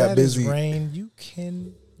busy. Is rain. You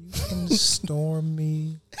can storm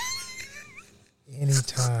me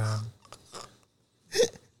anytime.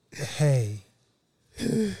 Hey.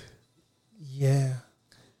 Yeah.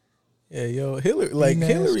 Yeah, yo,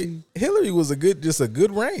 Hillary was a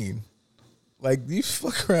good rain. Like, you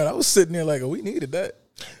fuck around. I was sitting there like, oh, we needed that.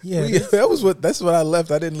 Yeah, that's what I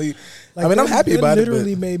left. I didn't leave. Like, I mean, I'm happy about it.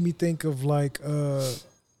 Literally made me think of like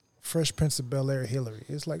Fresh Prince of Bel-Air Hillary.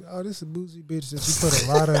 It's like, oh, this is a boozy bitch that you put a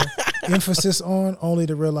lot of emphasis on, only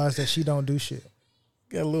to realize that she don't do shit.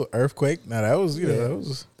 Got a little earthquake. Now that was,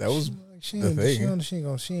 that was she the thing.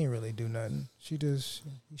 She ain't really do nothing.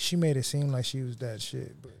 She made it seem like she was that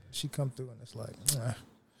shit, but she come through and it's like, nah.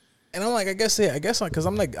 And I'm like, I guess like, because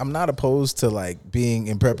I'm not opposed to like being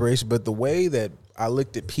in preparation, but the way that I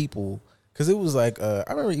looked at people, because it was like, I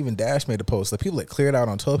remember even Dash made a post, like people that cleared out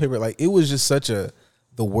on toilet paper, like it was just such a,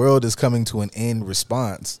 the world is coming to an end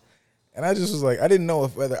response. And I just was like, I didn't know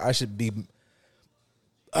whether I should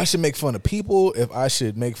make fun of people, if I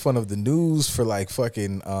should make fun of the news for like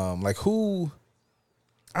fucking, like who,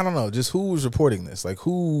 I don't know, just who was reporting this, like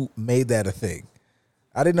who made that a thing.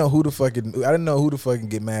 I didn't know who to fucking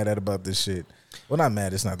get mad at about this shit. Well, not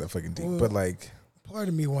mad, it's not that fucking deep, but like, part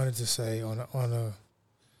of me wanted to say on a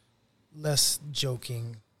less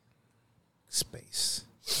joking space,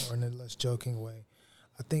 or in a less joking way,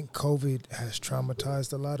 I think COVID has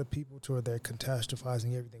traumatized a lot of people to where they're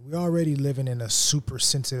catastrophizing everything. We're already living in a super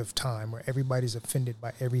sensitive time where everybody's offended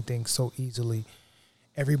by everything so easily.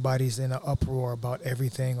 Everybody's in an uproar about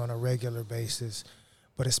everything on a regular basis.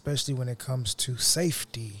 But especially when it comes to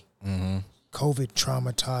safety, COVID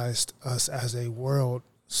traumatized us as a world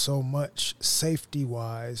so much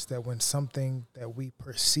safety-wise that when something that we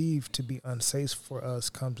perceive to be unsafe for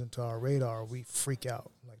us comes into our radar, we freak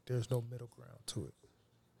out. Like, there's no middle ground to it.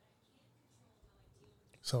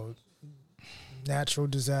 So natural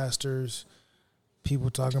disasters,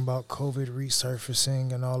 people talking about COVID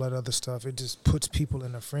resurfacing and all that other stuff, it just puts people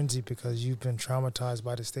in a frenzy because you've been traumatized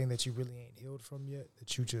by this thing that you really ain't healed from yet,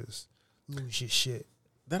 that you just lose your shit.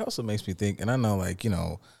 That also makes me think, and I know, like,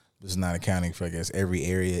 this is not accounting for, I guess, every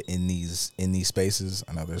area in these spaces.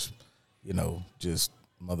 I know there's, just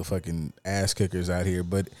motherfucking ass kickers out here,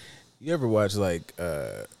 but you ever watch, like,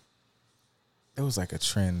 there was like a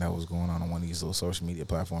trend that was going on one of these little social media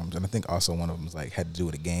platforms, and I think also one of them was like had to do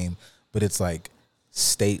with a game, but it's like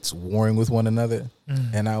states warring with one another.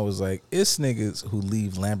 And I was like, it's niggas who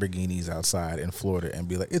leave Lamborghinis outside in Florida and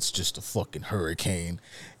be like, it's just a fucking hurricane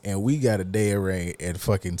and we got a day of rain and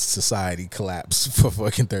fucking society collapse for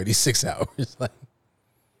fucking 36 hours. Like,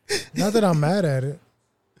 not that I'm mad at it,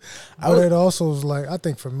 but it also was like, I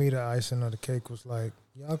think for me the icing on the cake was like,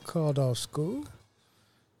 y'all called off school?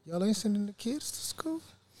 Y'all ain't sending the kids to school?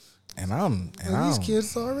 these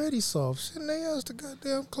kids already soft. Shouldn't they ask the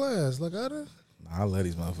goddamn class? Like I done. I love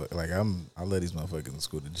these motherfuckers. Like I love these motherfuckers in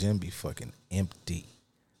school. The gym be fucking empty.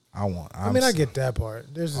 I get that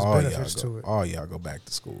part. There's just benefits to it. All y'all go back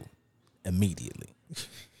to school immediately.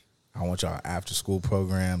 I want y'all after school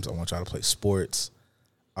programs. I want y'all to play sports.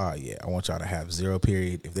 Oh yeah, I want y'all to have zero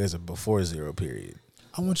period. If there's a before zero period,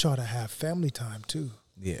 I want y'all to have family time too.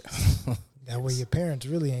 Yeah, that way your parents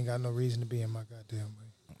really ain't got no reason to be in my goddamn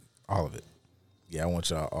way. All of it. Yeah, I want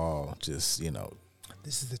y'all all just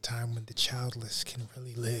This is the time when the childless can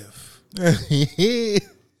really live.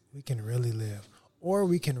 We can really live. Or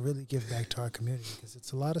we can really give back to our community because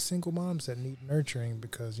it's a lot of single moms that need nurturing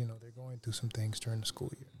because, they're going through some things during the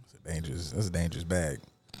school year. That's a dangerous bag.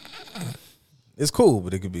 It's cool,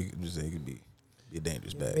 but it could be a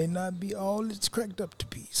dangerous bag. It may not be all it's cracked up to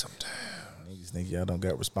be sometimes. Niggas think y'all don't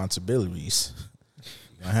got responsibilities.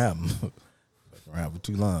 You gonna have them. Fuck around for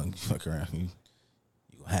too long. You fuck around, you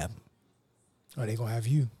gonna have them. Or they gonna have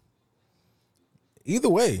you. Either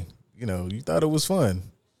way, you thought it was fun,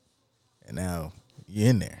 and now you're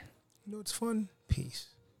in there. You know what's fun? Peace.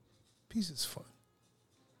 Peace is fun.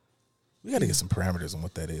 We got to get some parameters on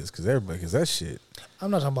what that is, because that shit.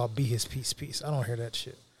 I'm not talking about be his peace. I don't hear that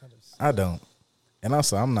shit. I don't. And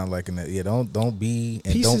also, I'm not liking that. Yeah, don't be.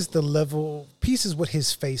 And peace don't, is the level. Peace is what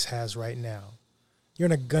his face has right now. You're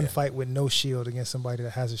in a gunfight with no shield against somebody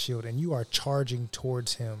that has a shield, and you are charging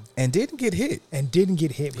towards him. And didn't get hit.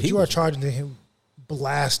 But you are charging to him,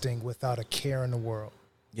 blasting without a care in the world.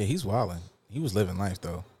 Yeah, he's wilding. He was living life,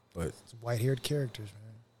 though. But it's white-haired characters,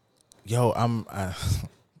 man. Yo,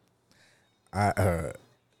 I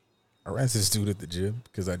ran to this dude at the gym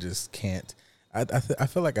because I just can't. I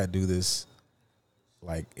feel like I do this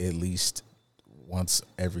like at least once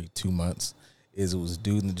every 2 months. It was a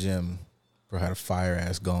dude in the gym who had a fire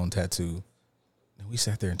ass gone tattoo. And we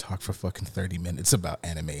sat there and talked for fucking 30 minutes about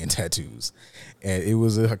anime and tattoos. And it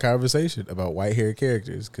was a conversation about white haired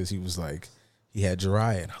characters because he was like, he had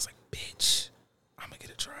Jiraiya. And I was like, bitch, I'm going to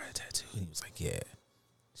get a Jiraiya tattoo. And he was like, yeah,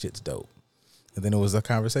 shit's dope. And then it was a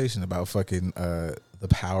conversation about fucking the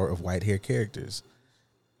power of white hair characters.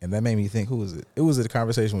 And that made me think, who was it? It was a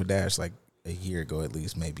conversation with Dash like a year ago at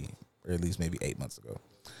least maybe 8 months ago.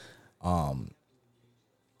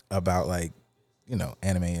 About like,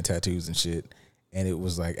 anime and tattoos and shit. And it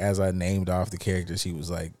was like, as I named off the characters, he was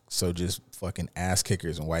like, so just fucking ass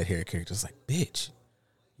kickers and white hair characters. Like, bitch,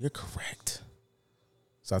 you're correct.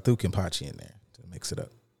 So I threw Kenpachi in there to mix it up.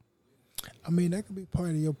 I mean, that could be part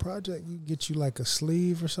of your project. You get you like a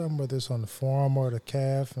sleeve or something, whether it's on the forearm or the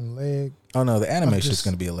calf and leg. Oh no, the animation is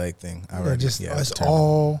going to be a leg thing. It's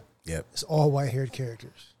all white haired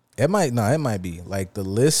characters. It might be like the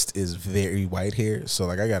list is very white hair. So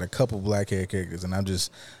like I got a couple black hair characters, and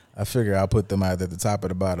I figure I'll put them either at the top or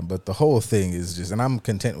the bottom. But the whole thing is just, and I'm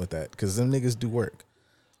content with that because them niggas do work.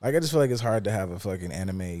 Like I just feel like it's hard to have a fucking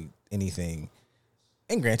anime anything.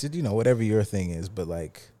 And granted, whatever your thing is, but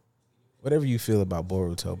like. Whatever you feel about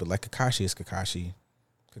Boruto, but like Kakashi is Kakashi.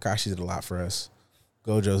 Kakashi did a lot for us.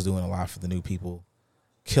 Gojo's doing a lot for the new people.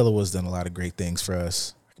 Killua's done a lot of great things for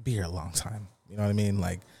us. I could be here a long time. You know what I mean?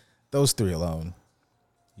 Like, those three alone,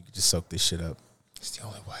 you could just soak this shit up. It's the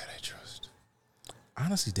only white I trust.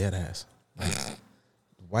 Honestly, dead ass. Like,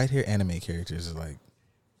 white hair anime characters are like,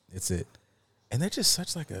 it's it. And they're just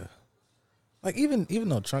such like a, like even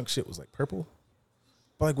though Trunks shit was like purple,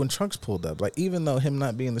 but like when Trunks pulled up, like even though him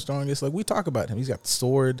not being the strongest, like we talk about him, he's got the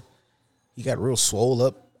sword, he got real swole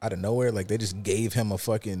up out of nowhere. Like they just gave him a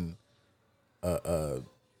fucking a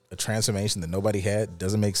transformation that nobody had.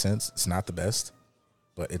 Doesn't make sense. It's not the best,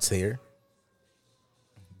 but it's here.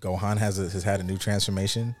 Gohan has had a new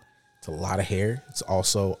transformation. It's a lot of hair. It's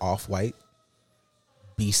also off white,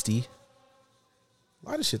 beastie. A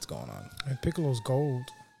lot of shit's going on. And Piccolo's gold.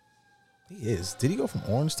 He is. Did he go from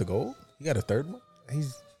orange to gold? He got a third one. He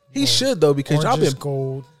gold. should though because y'all been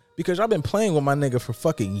gold. Because y'all been playing with my nigga for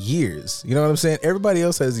fucking years. You know what I'm saying? Everybody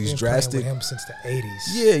else has these drastic. Playing with him since the 80s.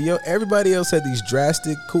 Yeah, yo. Everybody else had these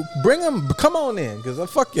drastic. Cool. Bring him. Come on in, because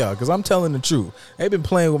fuck y'all. Because I'm telling the truth. They've been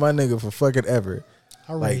playing with my nigga for fucking ever.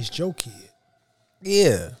 I raised your kid.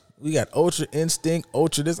 Yeah. We got Ultra Instinct,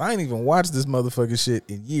 Ultra this. I ain't even watched this motherfucking shit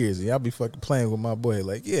in years. And y'all be fucking playing with my boy.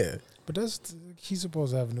 Like, yeah. But he's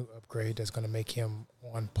supposed to have a new upgrade that's going to make him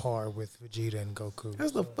on par with Vegeta and Goku.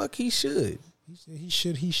 That's the fuck he should. He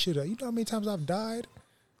should. You know how many times I've died?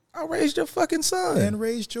 I raised your fucking son. And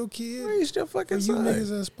raised your kid. Raised your fucking son. You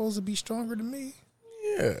niggas are supposed to be stronger than me.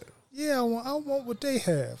 Yeah. Yeah, I want what they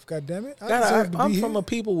have. God damn it. I'm from a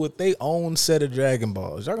people with their own set of Dragon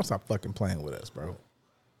Balls. Y'all gonna stop fucking playing with us, bro.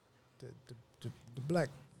 The black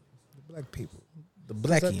people. The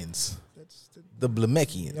Blackians. That's the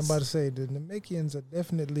Blamekians. I'm about to say the Namekians are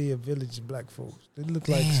definitely a village of black folks. They look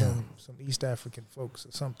like some East African folks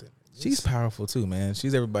or something. She's powerful too, man.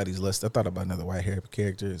 She's everybody's list. I thought about another white hair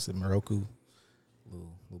character. It's a Moroku, little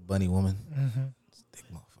bunny woman. Mm-hmm. Thick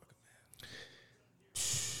motherfucker, man.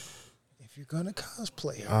 If you're gonna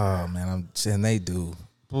cosplay her, oh man, I'm saying they do.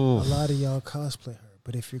 A lot of y'all cosplay her,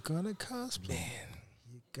 but if you're gonna cosplay, man,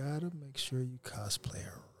 you gotta make sure you cosplay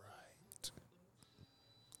her right.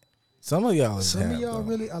 Some of y'all,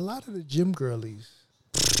 really. A lot of the gym girlies,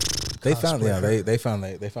 they found they found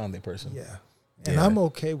their person. Yeah. And I'm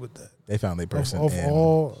okay with that. They found their person. Of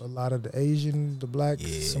all, a lot of the Asian, the blacks,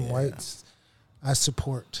 some whites, I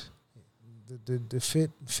support the fit,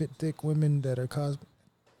 thick women that are cosplay.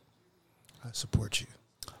 I support you.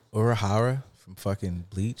 Urahara from fucking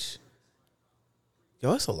Bleach.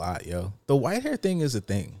 Yo, it's a lot, yo. The white hair thing is a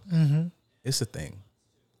thing. Mm-hmm. It's a thing.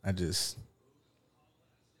 I just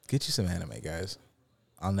get you some anime, guys.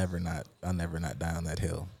 I'll never not die on that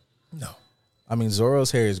hill. No. I mean, Zoro's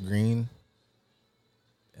hair is green.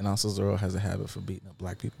 And also Zoro has a habit for beating up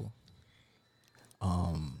black people.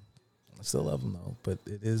 I still love him though, but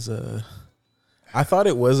it is I thought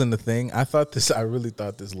it wasn't a thing. I really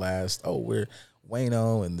thought this last, we're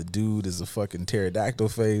Wayno and the dude is a fucking pterodactyl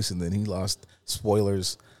face, and then he lost,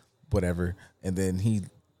 spoilers, whatever, and then he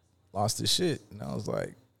lost his shit. And I was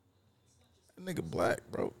like, that nigga black,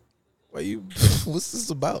 bro. Why you what's this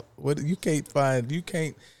about? What you can't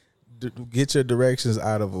get your directions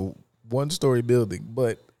out of a one-story building,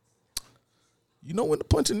 but you know when to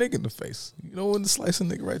punch a nigga in the face. You know when to slice a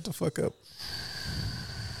nigga right the fuck up.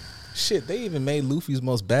 Shit, they even made Luffy's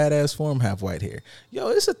most badass form have white hair. Yo,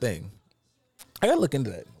 it's a thing. I gotta look into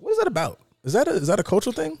that. What is that about? Is that a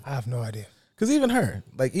cultural thing? I have no idea. Because even her,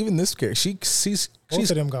 like even this character, she's both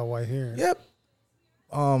of them got white hair. Yep.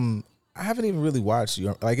 I haven't even really watched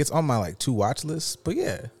you. Like it's on my like to watch list, but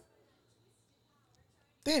yeah.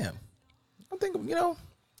 Damn. I'm thinking,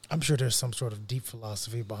 I'm sure there's some sort of deep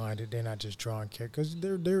philosophy behind it. They're not just drawing characters.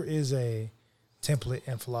 Because there is a template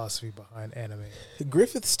and philosophy behind anime.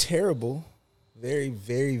 Griffith's terrible. Very,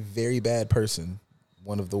 very, very bad person.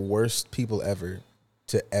 One of the worst people ever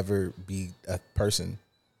to ever be a person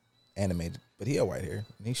animated. But he had white hair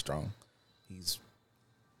and he's strong. He's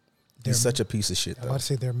such a piece of shit, though. I want to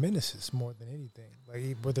say they're menaces more than anything.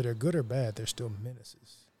 Like whether they're good or bad, they're still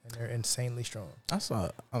menaces. And they're insanely strong.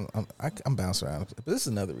 I'm bouncing around. But this is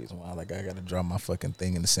another reason why I got to draw my fucking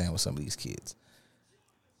thing in the sand with some of these kids.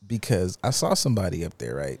 Because I saw somebody up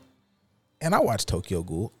there, right? And I watched Tokyo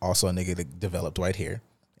Ghoul, also a nigga that developed white hair.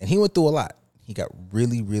 And he went through a lot. He got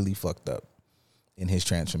really, really fucked up in his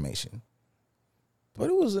transformation. But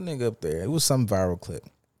it was a nigga up there. It was some viral clip.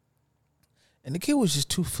 And the kid was just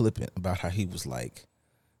too flippant about how he was like,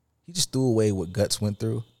 he just threw away what Guts went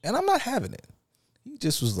through. And I'm not having it. He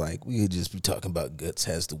just was like, we could just be talking about Guts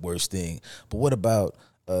has the worst thing. But what about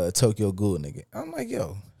Tokyo Ghoul, nigga? I'm like,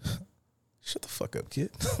 yo, shut the fuck up,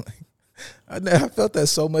 kid. I felt that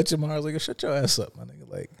so much in my heart. I was like, shut your ass up, my nigga.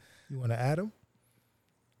 Like, you want to add him?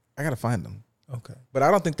 I got to find him. Okay. But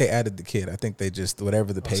I don't think they added the kid. I think they just,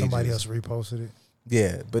 whatever the page somebody is. else reposted it.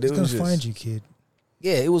 Yeah, but it was just. He's going to find you, kid.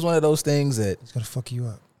 Yeah, it was one of those things that. He's going to fuck you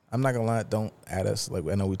up. I'm not gonna lie, don't add us. Like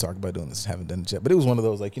I know we talked about doing this, haven't done it yet. But it was one of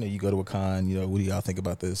those like, you go to a con, what do y'all think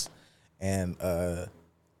about this? And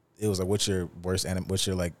it was like, what's your worst anime? What's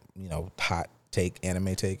your like, hot take,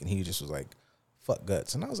 anime take? And he just was like, fuck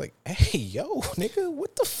Guts. And I was like, hey, yo, nigga,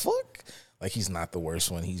 what the fuck? Like he's not the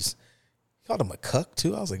worst one. He called him a cuck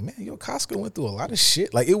too. I was like, man, Costco went through a lot of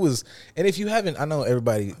shit. Like it was, and if you haven't, I know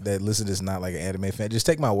everybody that listens is not like an anime fan. Just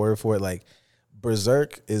take my word for it. Like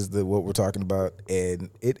Berserk is what we're talking about, and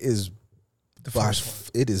it is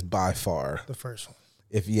it is by far the first one.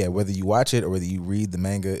 Whether you watch it or whether you read the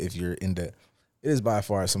manga, if you're into, it is by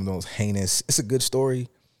far some of those heinous. It's a good story.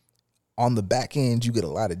 On the back end, you get a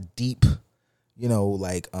lot of deep,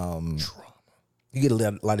 trauma. You get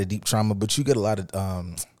a lot of deep trauma, but you get a lot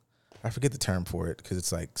of I forget the term for it because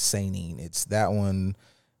it's like seinen. It's that one.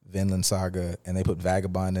 Vinland Saga, and they put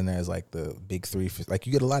Vagabond in there as like the big three. Like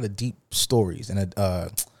you get a lot of deep stories, and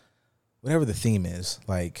whatever the theme is,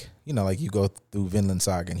 like like you go through Vinland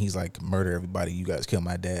Saga, and he's like, murder everybody, you guys kill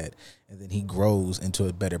my dad, and then he grows into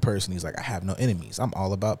a better person. He's like, I have no enemies, I'm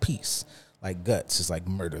all about peace. Like Guts is like,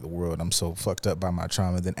 murder the world, I'm so fucked up by my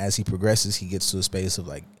trauma. Then as he progresses, he gets to a space of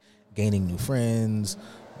like gaining new friends,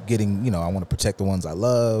 getting I want to protect the ones I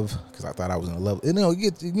love because I thought I was in a love.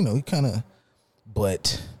 He kind of,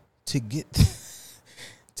 but. To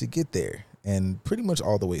get there and pretty much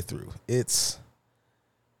all the way through, it's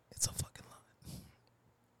a fucking lot.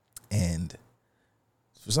 And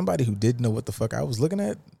for somebody who didn't know what the fuck I was looking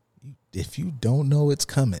at, if you don't know it's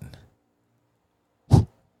coming,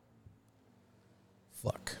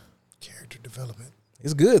 fuck. Character development.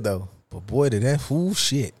 It's good though, but boy, did that fool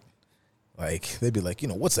shit. Like, they'd be like,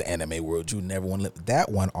 what's the anime world you never want to live? That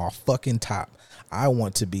one off fucking top. I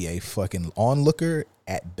want to be a fucking onlooker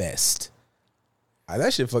at best.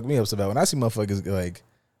 That shit fucked me up so bad. When I see motherfuckers like,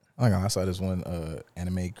 oh my God, I saw this one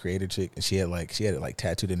anime creator chick, and she had it like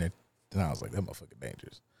tattooed in there, and I was like, that motherfucker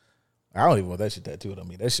dangerous. I don't even want that shit tattooed on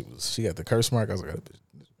me. That shit she got the curse mark. I was like,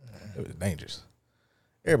 that was dangerous.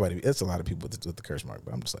 Everybody, it's a lot of people with the curse mark,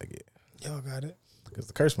 but I'm just like, yeah. Y'all got it. Because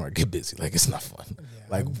the curse mark get busy. Like, it's not fun. Yeah,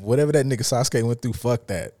 like, whatever that nigga Sasuke went through, fuck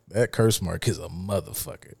that. That curse mark is a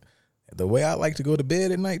motherfucker. The way I like to go to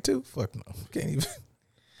bed at night, too, fuck no. Can't even.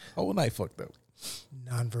 Whole night fucked up.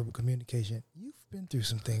 Nonverbal communication. You've been through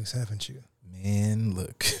some things, haven't you? Man,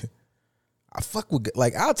 look. I fuck with,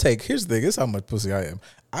 like, here's the thing. This is how much pussy I am.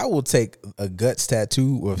 I will take a guts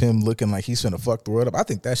tattoo of him looking like he's finna fuck the world up. I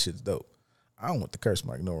think that shit's dope. I don't want the curse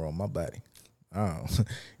mark nowhere on my body.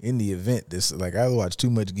 In the event I watch too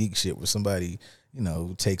much geek shit where somebody,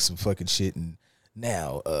 takes some fucking shit and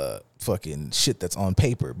now fucking shit that's on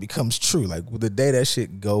paper becomes true. Like, the day that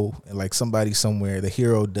shit go and like somebody somewhere, the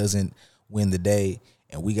hero doesn't win the day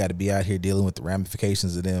and we got to be out here dealing with the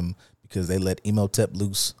ramifications of them because they let Emotep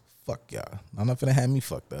loose. Fuck y'all. I'm not gonna have me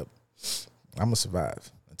fucked up. I'm gonna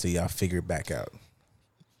survive until y'all figure it back out.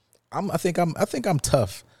 I think I'm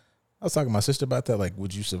tough. I was talking to my sister about that. Like,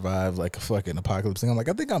 would you survive like a fucking apocalypse thing? I'm like,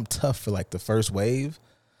 I think I'm tough for like the first wave,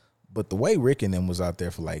 but the way Rick and them was out there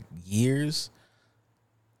for like years,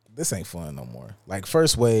 this ain't fun no more. Like,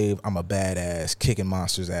 first wave, I'm a badass kicking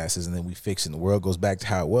monsters' asses, and then we fixing the world goes back to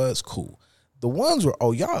how it was. Cool. The ones where,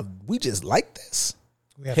 we just like this.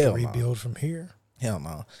 We have to rebuild from here. Hell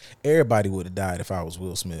no. Everybody would have died if I was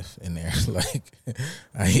Will Smith in there. Like,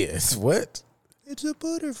 yes, what? It's a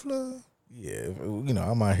butterfly. Yeah,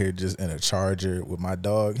 I'm out here just in a Charger with my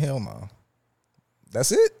dog. Hell no.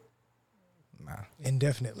 That's it? Nah.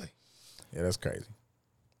 Indefinitely. Yeah, that's crazy.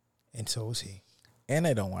 And so is he. And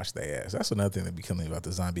they don't wash their ass. That's another thing that be coming about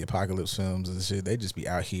the zombie apocalypse films and shit. They just be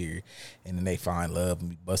out here and then they find love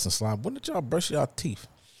and be busting slime. When did y'all brush y'all teeth?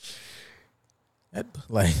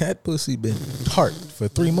 That pussy been tart for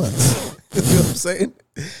 3 months. You know what I'm saying?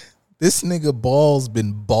 This nigga balls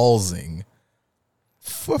been ballsing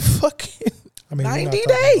for fucking 90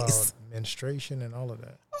 days. Menstruation and all of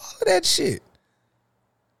that. All of that shit.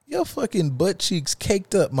 Your fucking butt cheeks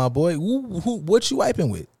caked up, my boy. What you wiping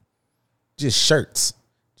with? Just shirts.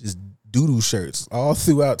 Just doodoo shirts all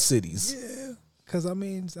throughout cities. Yeah. Because,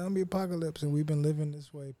 zombie apocalypse, and we've been living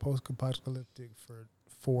this way post-apocalyptic for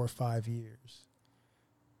 4 or 5 years.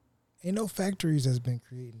 Ain't no factories that's been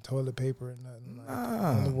creating toilet paper and nothing.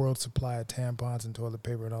 All the world's supply of tampons and toilet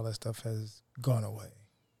paper and all that stuff has gone away.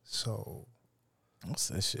 So, what's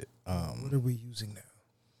that shit? What are we using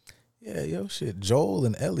now? Yeah, yo, shit. Joel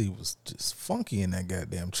and Ellie was just funky in that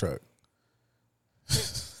goddamn truck.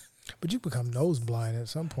 But you become nose blind at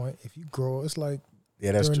some point if you grow. It's like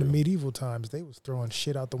that's during true. the medieval times, they was throwing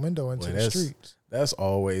shit out the window into the streets. That's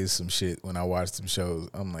always some shit when I watch some shows.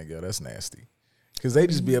 I'm like, yo, that's nasty. Because they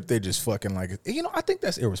just be up there just fucking like, I think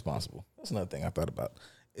that's irresponsible. That's another thing I thought about.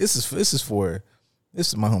 This is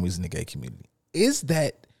my homies in the gay community.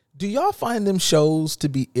 Do y'all find them shows to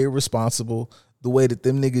be irresponsible the way that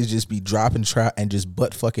them niggas just be dropping trout and just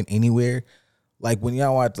butt fucking anywhere? Like, when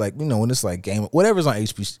y'all watch, like, when it's like whatever's on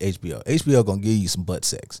HBO gonna give you some butt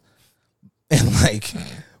sex. And like,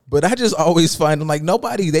 but I just always find them like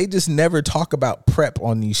they just never talk about prep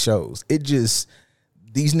on these shows. It just,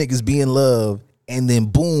 these niggas be in love and then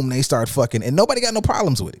boom, they start fucking and nobody got no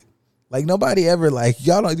problems with it. Like, nobody ever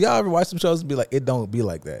y'all ever watch some shows and be like, it don't be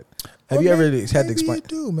like that. Have you ever had to explain?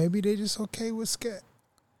 Maybe you do. Maybe they just okay with scat.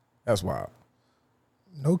 That's wild.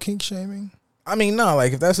 No kink shaming. No,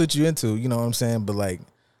 like, if that's what you into, you know what I'm saying? But like,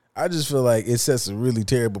 I just feel like it sets a really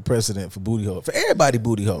terrible precedent for booty hole. For everybody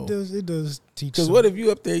booty hole. It does teach. Because what if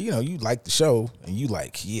you up there, you like the show and you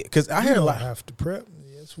like, yeah. Because I hear a lot. Have to prep.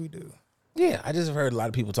 Yes, we do. Yeah, I just have heard a lot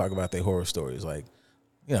of people talk about their horror stories. Like,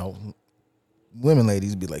 women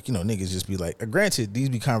ladies be like, niggas just be like, granted, these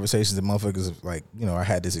be conversations that motherfuckers have, like, I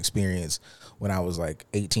had this experience when I was like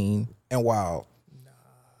 18. And while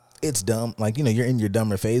it's dumb, like, you're in your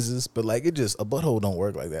dumber phases, but like, a butthole don't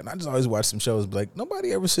work like that. And I just always watch some shows, but like,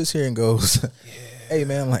 nobody ever sits here and goes, hey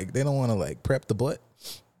man, like, they don't want to like prep the butt.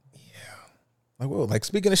 Yeah. Like, whoa, like,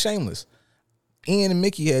 speaking of Shameless, Ian and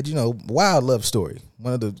Mickey had, wild love story.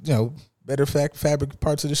 One of the, better fabric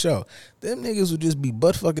parts of the show. Them niggas would just be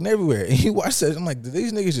butt fucking everywhere. And you watch that, I'm like, did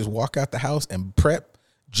these niggas just walk out the house and prep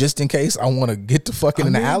just in case I want to get to fucking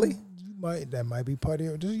in the alley. That might be part of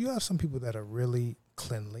it. You have some people that are really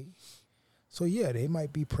cleanly. So yeah, they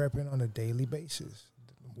might be prepping on a daily basis,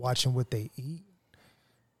 watching what they eat.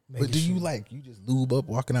 But do you just lube up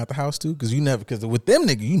walking out the house too? Because with them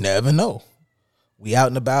niggas, you never know. We out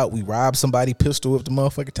and about, we rob somebody, pistol whip the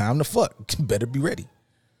motherfucker, time to fuck. Better be ready.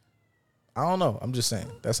 I don't know. I'm just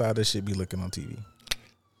saying. That's how this shit be looking on TV.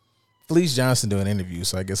 Felice Johnson doing an interview,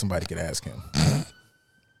 so I guess somebody could ask him.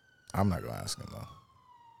 I'm not gonna ask him though.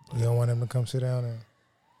 You don't want him to come sit down and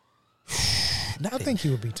I think he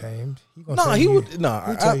would be tamed. It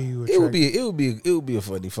would be a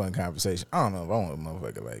fun conversation. I don't know if I want a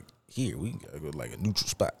motherfucker like here. We gotta go to like a neutral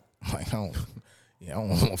spot. Like I don't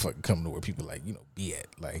want a motherfucker coming to where people like be at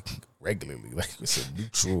like regularly. Like it's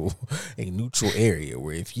a neutral area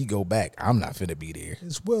where if you go back, I'm not finna be there.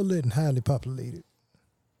 It's well lit and highly populated.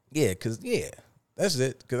 Yeah, that's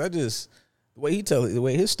it. Cause the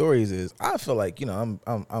way his stories is, I feel like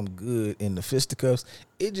I'm good in the fisticuffs.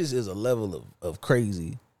 It just is a level of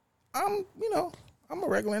crazy. I'm a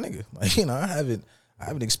regular nigga. Like I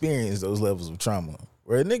haven't experienced those levels of trauma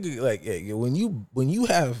where a nigga like when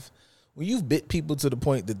you've bit people to the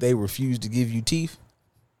point that they refuse to give you teeth.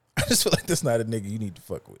 I just feel like that's not a nigga you need to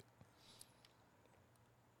fuck with.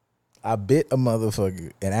 I bit a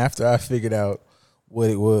motherfucker, and after I figured out what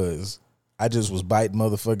it was, I just was biting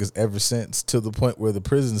motherfuckers ever since, to the point where the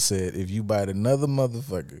prison said, if you bite another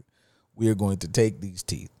motherfucker, we are going to take these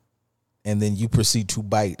teeth. And then you proceed to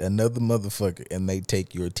bite another motherfucker and they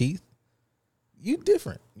take your teeth. You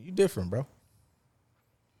different, bro.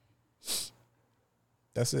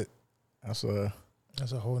 That's it. That's a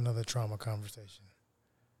whole nother trauma conversation.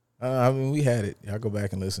 We had it. Y'all go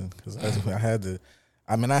back and listen. Because I had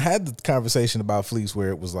the conversation about Fleece where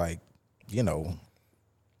it was like,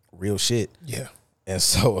 real shit. Yeah. And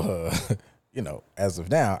so, as of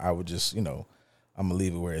now, I would just, I'm going to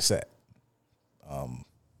leave it where it's at. I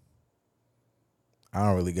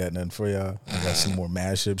don't really got nothing for y'all. I got some more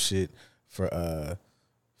mashup shit for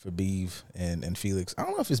Beeve and Felix. I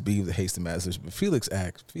don't know if it's Beeve that hates the mashup, but Felix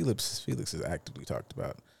is actively talked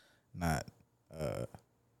about not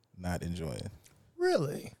enjoying.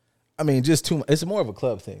 Really? I mean, just too much. It's more of a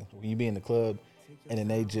club thing. When you be in the club and then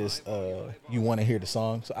they just you want to hear the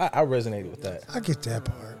song. So I resonated with that. I get that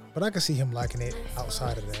part, but I can see him liking it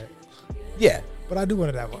outside of that. Yeah, but I do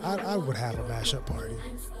want to have. I would have a mashup party.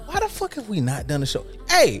 Why the fuck have we not done a show?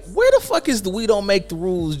 Hey, where the fuck is we don't make the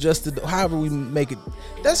rules just to however we make it?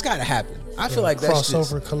 That's got to happen. I feel like that's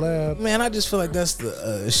crossover collab. Man, I just feel like that's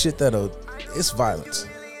the shit it's violence.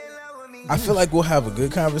 I feel like we'll have a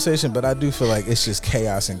good conversation, but I do feel like it's just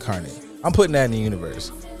chaos incarnate. I'm putting that in the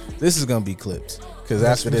universe. This is gonna be clipped because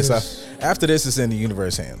after this, it's in the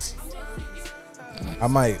universe hands. I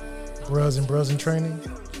might. Bros in training.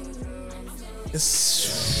 It's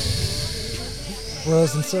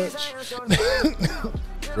bros and such.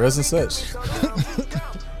 Bros and such.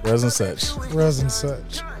 Bros and such. Bros and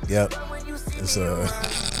such. Yep. It's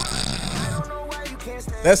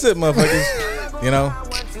That's it, motherfuckers.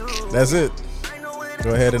 That's it.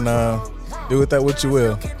 Go ahead and do with that what you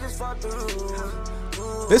will.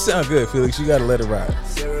 This sounds good, Felix. You gotta let it ride.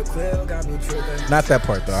 Not that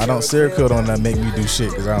part though. I don't. Serial kill don't make me do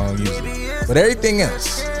shit because I don't use it. But everything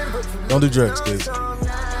else, don't do drugs, kids.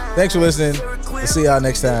 Thanks for listening. We'll see y'all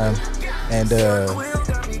next time. And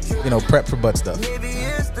prep for butt stuff.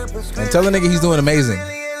 And tell the nigga he's doing amazing.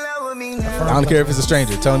 I don't care if it's a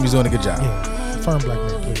stranger. Tell him he's doing a good job. Yeah, firm black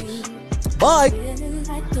man, please. Bye.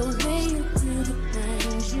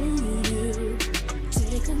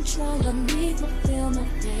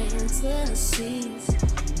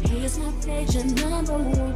 Here's my page and number one.